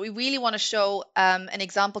 but we really want to show an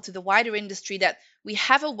example to the wider industry that we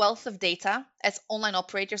have a wealth of data as online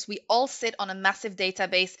operators. We all sit on a massive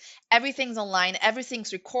database. Everything's online,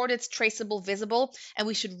 everything's recorded, traceable, visible, and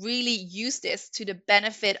we should really use this to the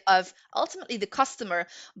benefit of ultimately the customer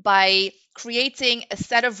by creating a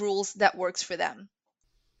set of rules that works for them.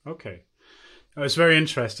 Okay. It's very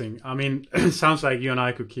interesting. I mean, it sounds like you and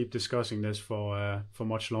I could keep discussing this for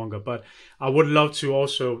much longer, but I would love to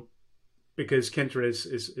also, because Kintra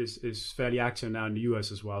is fairly active now in the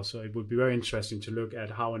US as well, so it would be very interesting to look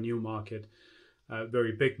at how a new market, a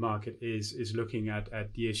very big market, is looking at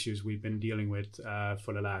the issues we've been dealing with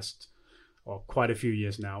for the last, or quite a few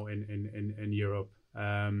years now in Europe.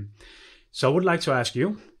 So I would like to ask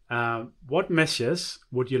you, what measures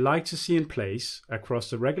would you like to see in place across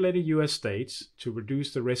the regulated US states to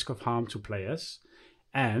reduce the risk of harm to players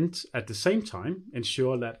and at the same time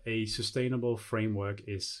ensure that a sustainable framework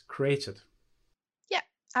is created? Yeah,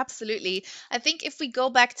 absolutely. I think if we go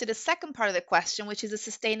back to the second part of the question, which is a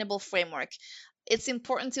sustainable framework, it's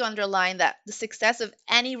important to underline that the success of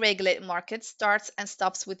any regulated market starts and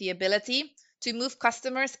stops with the ability to move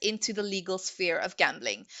customers into the legal sphere of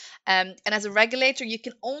gambling. And as a regulator, you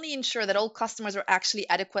can only ensure that all customers are actually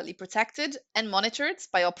adequately protected and monitored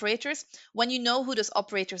by operators when you know who those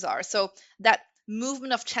operators are. So that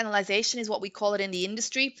movement of channelization is what we call it in the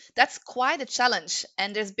industry. That's quite a challenge.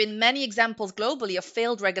 And there's been many examples globally of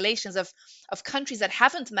failed regulations of countries that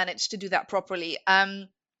haven't managed to do that properly. And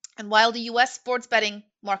while the US sports betting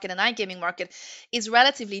market and iGaming market is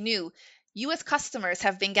relatively new, US customers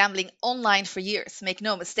have been gambling online for years, make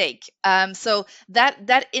no mistake. So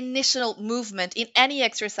that initial movement in any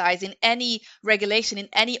exercise, in any regulation, in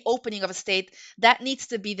any opening of a state, that needs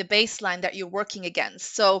to be the baseline that you're working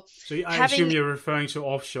against. So I assume you're referring to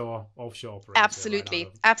offshore operators. Absolutely,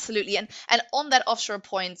 right? Absolutely. And on that offshore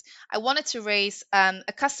point, I wanted to raise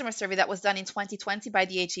a customer survey that was done in 2020 by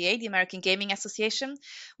the AGA, the American Gaming Association,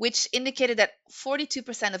 which indicated that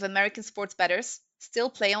 42% of American sports bettors still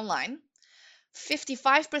play online.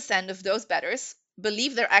 55% of those bettors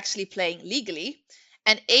believe they're actually playing legally,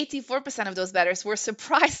 and 84% of those bettors were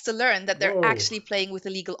surprised to learn that they're actually playing with a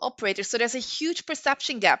legal operator. So there's a huge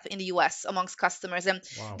perception gap in the US amongst customers, and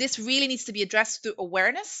this really needs to be addressed through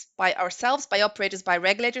awareness by ourselves, by operators, by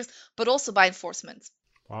regulators, but also by enforcement.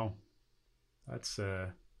 Wow, that's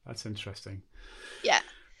interesting. Yeah.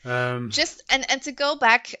 Just and to go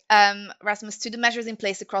back, Rasmus, to the measures in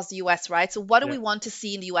place across the US, right? So what do we want to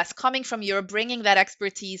see in the US? Coming from Europe, bringing that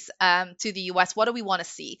expertise to the US, what do we want to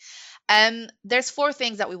see? There's 4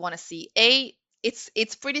 things that we want to see.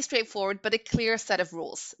 It's pretty straightforward, but a clear set of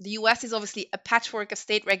rules. The US is obviously a patchwork of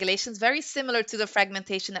state regulations, very similar to the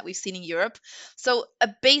fragmentation that we've seen in Europe. So a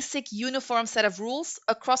basic uniform set of rules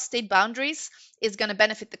across state boundaries is going to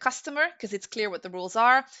benefit the customer because it's clear what the rules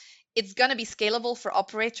are. It's going to be scalable for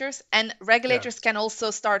operators, and regulators can also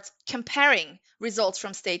start comparing results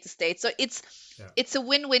from state to state. So it's a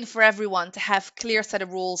win-win for everyone to have clear set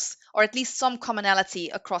of rules, or at least some commonality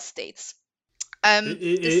across states.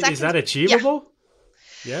 Is that achievable?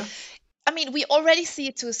 Yeah. I mean, we already see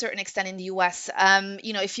it to a certain extent in the US.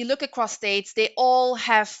 If you look across states, they all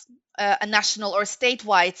have a national or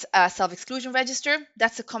statewide self-exclusion register.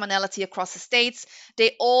 That's a commonality across the states.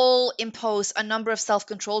 They all impose a number of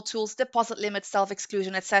self-control tools, deposit limits,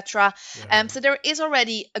 self-exclusion, etc. So there is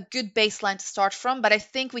already a good baseline to start from, but I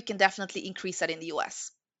think we can definitely increase that in the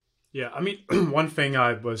US. Yeah, I mean, one thing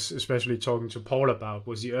I was especially talking to Paul about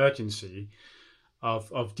was the urgency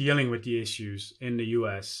of dealing with the issues in the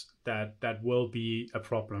US that will be a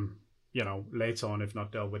problem, later on, if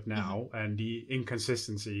not dealt with now, and the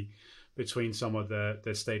inconsistency between some of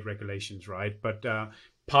the state regulations, right? But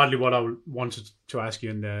partly what I wanted to ask you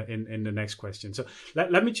in the next question. So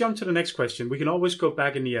let me jump to the next question. We can always go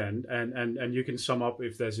back in the end, and you can sum up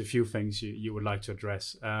if there's a few things you would like to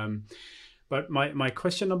address. But my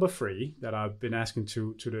question number 3 that I've been asking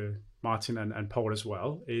to the Martin and Paul as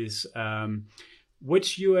well is,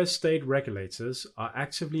 which US state regulators are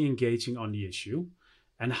actively engaging on the issue,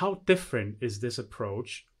 and how different is this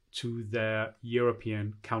approach to their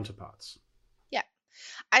European counterparts? Yeah,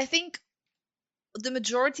 I think the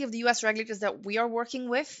majority of the US regulators that we are working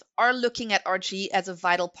with are looking at RG as a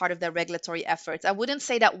vital part of their regulatory efforts. I wouldn't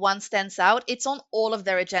say that one stands out. It's on all of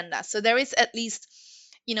their agendas. So there is at least,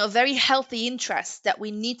 very healthy interest that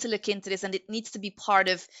we need to look into this, and it needs to be part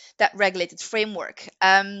of that regulated framework.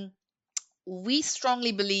 We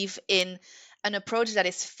strongly believe in an approach that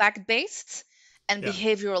is fact-based and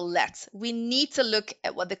behavioral-led. We need to look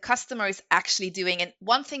at what the customer is actually doing. And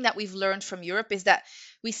one thing that we've learned from Europe is that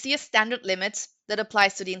we see a standard limit that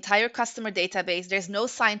applies to the entire customer database. There's no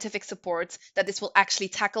scientific support that this will actually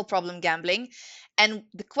tackle problem gambling. And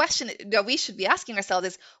the question that we should be asking ourselves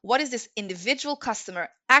is, what is this individual customer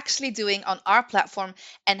actually doing on our platform,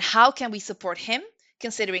 and how can we support him,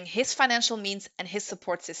 considering his financial means and his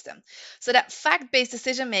support system? So that fact-based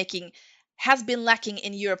decision-making has been lacking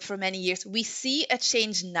in Europe for many years. We see a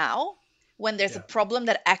change now when there's a problem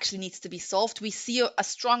that actually needs to be solved. We see a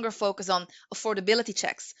stronger focus on affordability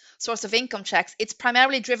checks, source of income checks. It's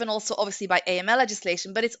primarily driven also obviously by AML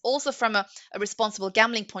legislation, but it's also from a responsible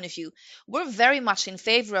gambling point of view. We're very much in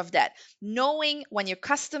favor of that. Knowing when your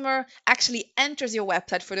customer actually enters your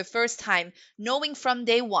website for the first time, knowing from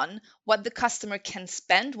day one what the customer can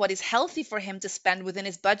spend, what is healthy for him to spend within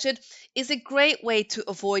his budget, is a great way to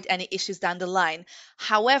avoid any issues down the line.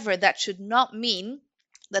 However, that should not mean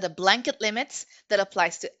that a blanket limit that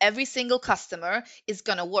applies to every single customer is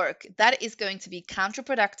going to work. That is going to be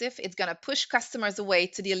counterproductive. It's going to push customers away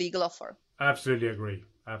to the illegal offer. Absolutely agree.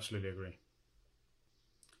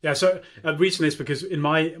 Yeah, so the reason is because in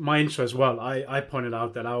my intro as well, I pointed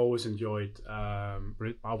out that I always enjoyed, I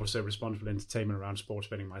would say, responsible entertainment around sports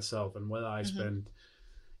betting myself. And whether I spend,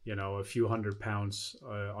 a few £100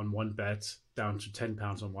 on one bet down to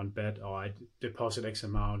 £10 on one bet, or I deposit X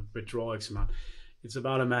amount, withdraw X amount, it's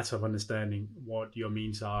about a matter of understanding what your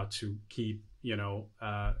means are to keep,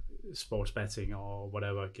 sports betting or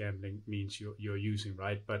whatever gambling means you're using,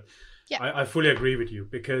 right? But I fully agree with you,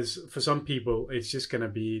 because for some people, it's just going to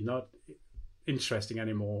be not interesting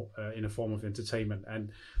anymore in a form of entertainment.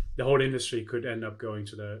 And the whole industry could end up going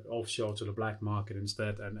to the offshore, to the black market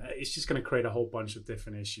instead. And it's just going to create a whole bunch of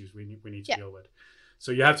different issues we need to deal with.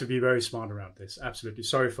 So you have to be very smart around this. Absolutely.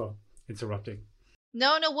 Sorry for interrupting.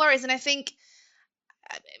 No worries. And I think,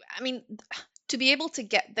 to be able to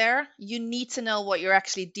get there, you need to know what you're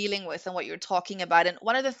actually dealing with and what you're talking about. And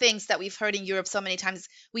one of the things that we've heard in Europe so many times is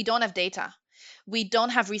we don't have data. We don't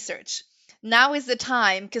have research. Now is the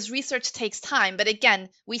time, because research takes time. But again,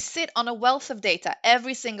 we sit on a wealth of data.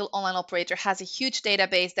 Every single online operator has a huge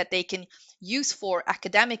database that they can use for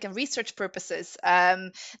academic and research purposes,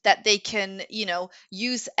 that they can,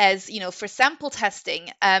 use as, for sample testing.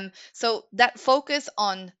 So that focus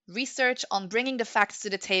on research, on bringing the facts to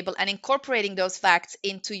the table and incorporating those facts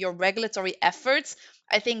into your regulatory efforts,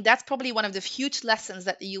 I think that's probably one of the huge lessons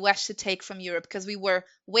that the US should take from Europe, because we were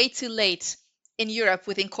way too late in Europe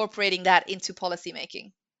with incorporating that into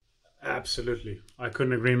policymaking. Absolutely. I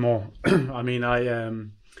couldn't agree more.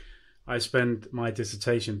 I spent my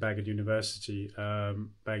dissertation back at university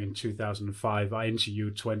back in 2005. I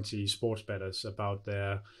interviewed 20 sports bettors about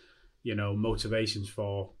their, motivations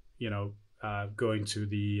for, going to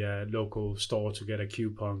the local store to get a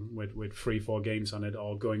coupon with 3-4 games on it,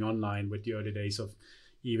 or going online with the early days of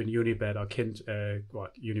even Unibet or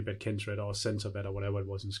Unibet Kindred or Centerbet or whatever it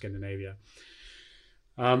was in Scandinavia.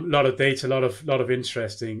 A lot of data, a lot of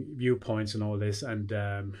interesting viewpoints and all this, and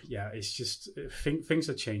it's just things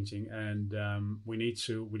are changing, and we need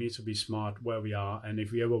to be smart where we are. And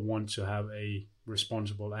if we ever want to have a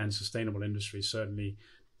responsible and sustainable industry, certainly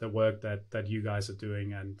the work that you guys are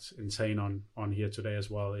doing and Insane on here today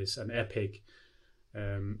as well is an epic,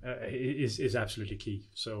 is absolutely key.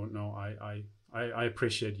 So no, I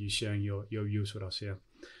appreciate you sharing your views with us here.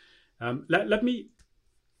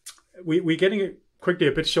 We're getting quickly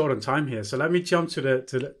a bit short on time here, so let me jump to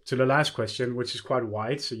the last question, which is quite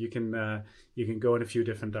wide, so you can go in a few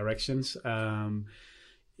different directions.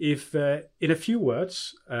 If in a few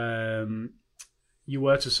words you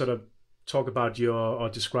were to sort of talk about or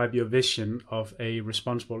describe your vision of a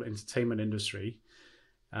responsible entertainment industry,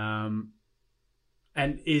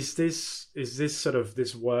 And is this sort of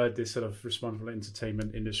this word, this sort of responsible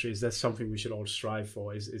entertainment industry, is that something we should all strive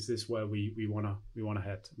for? Is this where we wanna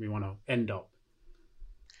head? We wanna end up?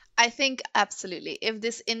 I think absolutely. If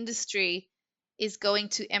this industry is going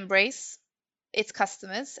to embrace its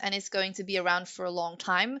customers and is going to be around for a long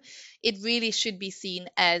time, it really should be seen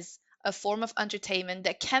as a form of entertainment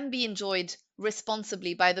that can be enjoyed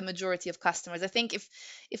responsibly by the majority of customers. I think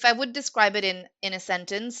if I would describe it in a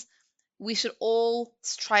sentence, we should all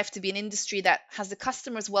strive to be an industry that has the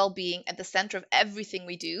customer's well-being at the center of everything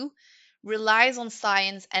we do, relies on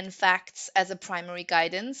science and facts as a primary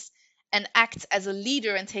guidance, and acts as a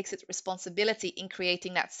leader and takes its responsibility in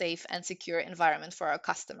creating that safe and secure environment for our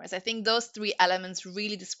customers. I think those three elements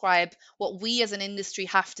really describe what we as an industry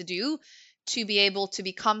have to do to be able to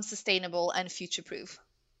become sustainable and future-proof.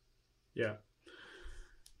 Yeah.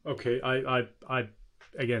 Okay. I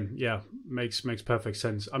again, yeah, makes perfect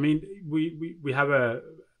sense. I mean, we have a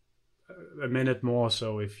minute more,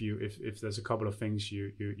 so if there's a couple of things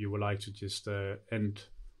you would like to just end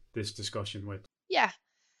this discussion with. Yeah,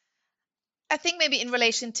 I think maybe in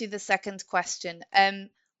relation to the second question,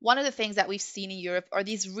 one of the things that we've seen in Europe are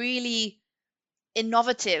these really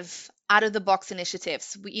innovative out of the box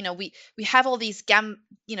initiatives. We have all these the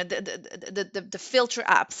filter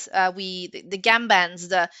apps, the Gambans.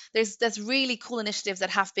 There's really cool initiatives that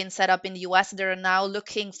have been set up in the US that are now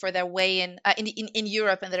looking for their way in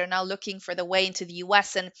Europe, and that are now looking for the way into the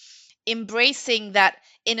US, and embracing that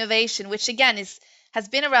innovation, which again has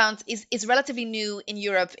been around, is relatively new in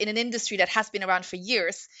Europe in an industry that has been around for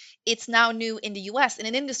years. It's now new in the US in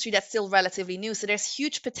an industry that's still relatively new. So there's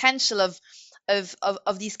huge potential of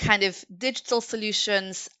these kind of digital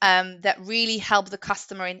solutions that really help the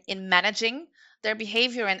customer in managing their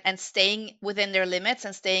behavior and staying within their limits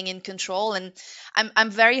and staying in control. And I'm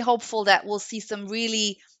very hopeful that we'll see some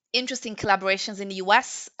really interesting collaborations in the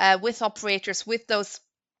US with operators, with those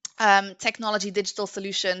technology digital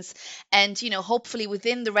solutions, and hopefully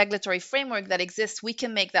within the regulatory framework that exists we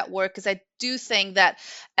can make that work, because I do think that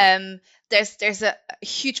there's a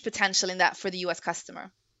huge potential in that for the US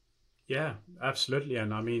customer. Yeah, absolutely.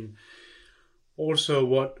 And I mean, also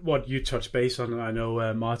what you touch base on, and I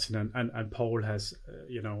know Martin and Paul has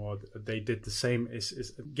or they did the same,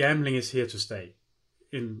 is gambling is here to stay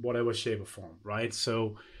in whatever shape or form, right?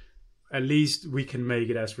 So at least we can make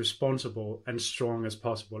it as responsible and strong as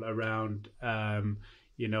possible around,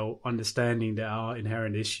 understanding there are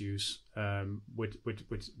inherent issues with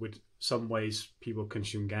some ways people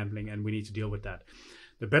consume gambling, and we need to deal with that.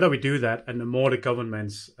 The better we do that, and the more the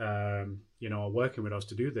governments, are working with us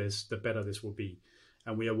to do this, the better this will be,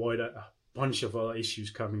 and we avoid a bunch of other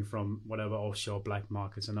issues coming from whatever offshore black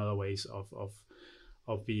markets and other ways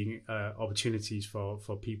of being opportunities for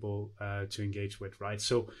people to engage with, right?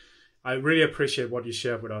 So I really appreciate what you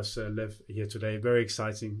shared with us, Liv, here today. Very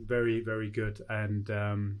exciting, very, very good. And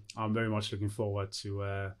I'm very much looking forward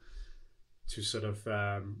to sort of,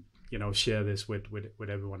 share this with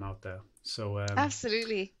everyone out there. So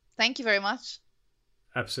absolutely. Thank you very much.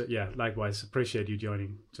 Absolutely. Yeah, likewise. Appreciate you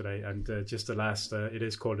joining today. And just the last, it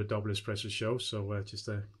is called the Double Espresso Show. So just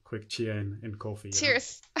a quick cheer in coffee.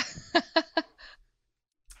 Cheers.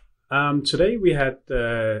 Today we had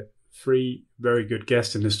three very good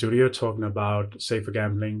guests in the studio talking about safer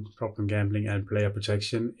gambling, problem gambling, and player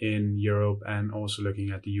protection in Europe, and also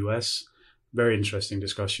looking at the US. Very interesting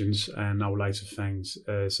discussions, and I would like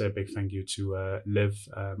to say a big thank you to Liv,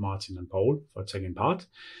 Martin, and Paul for taking part.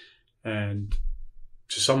 And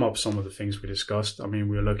to sum up some of the things we discussed, I mean,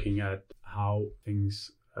 we're looking at how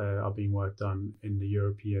things are being worked on in the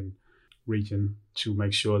European region to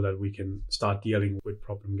make sure that we can start dealing with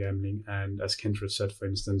problem gambling. And as Kindred said, for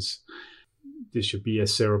instance, this should be a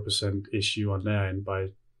 0% issue on their end by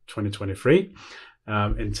 2023.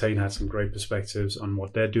 Entain had some great perspectives on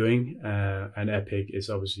what they're doing, and Epic is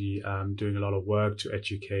obviously doing a lot of work to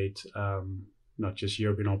educate not just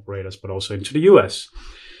European operators but also into the US.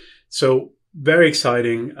 So very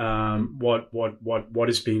exciting what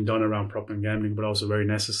is being done around problem gambling, but also very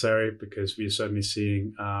necessary, because we are certainly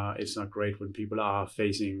seeing it's not great when people are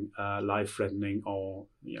facing life-threatening or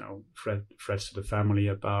threats to the family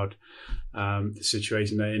about the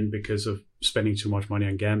situation they're in because of spending too much money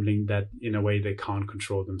on gambling that in a way they can't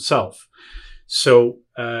control themselves. So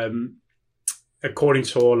according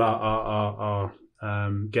to all our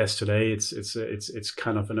guests today, it's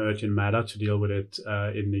kind of an urgent matter to deal with it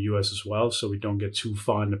in the US as well, so we don't get too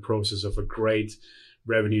far in the process of a great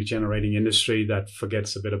revenue generating industry that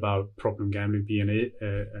forgets a bit about problem gambling being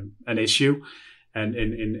an issue. And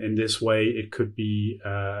in this way, it could be,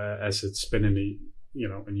 as it's been in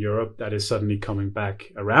in Europe, that is suddenly coming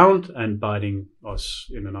back around and biting us,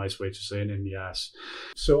 in a nice way to say it, in the ass.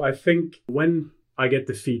 So I think when I get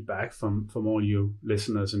the feedback from all you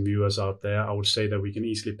listeners and viewers out there, I would say that we can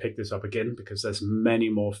easily pick this up again, because there's many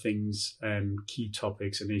more things and key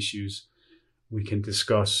topics and issues we can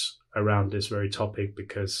discuss around this very topic,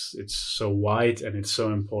 because it's so wide and it's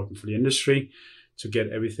so important for the industry to get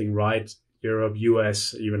everything right, Europe,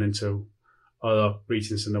 US, even into other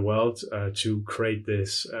regions in the world, to create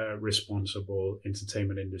this responsible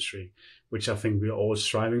entertainment industry, which I think we're all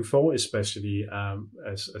striving for, especially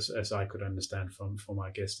as I could understand from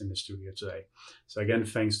our guest in the studio today. So again,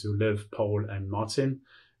 thanks to Liv, Paul, and Martin,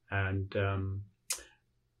 and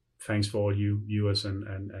thanks for all you viewers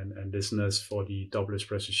and listeners for the Double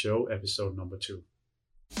Espresso Show, episode number 2.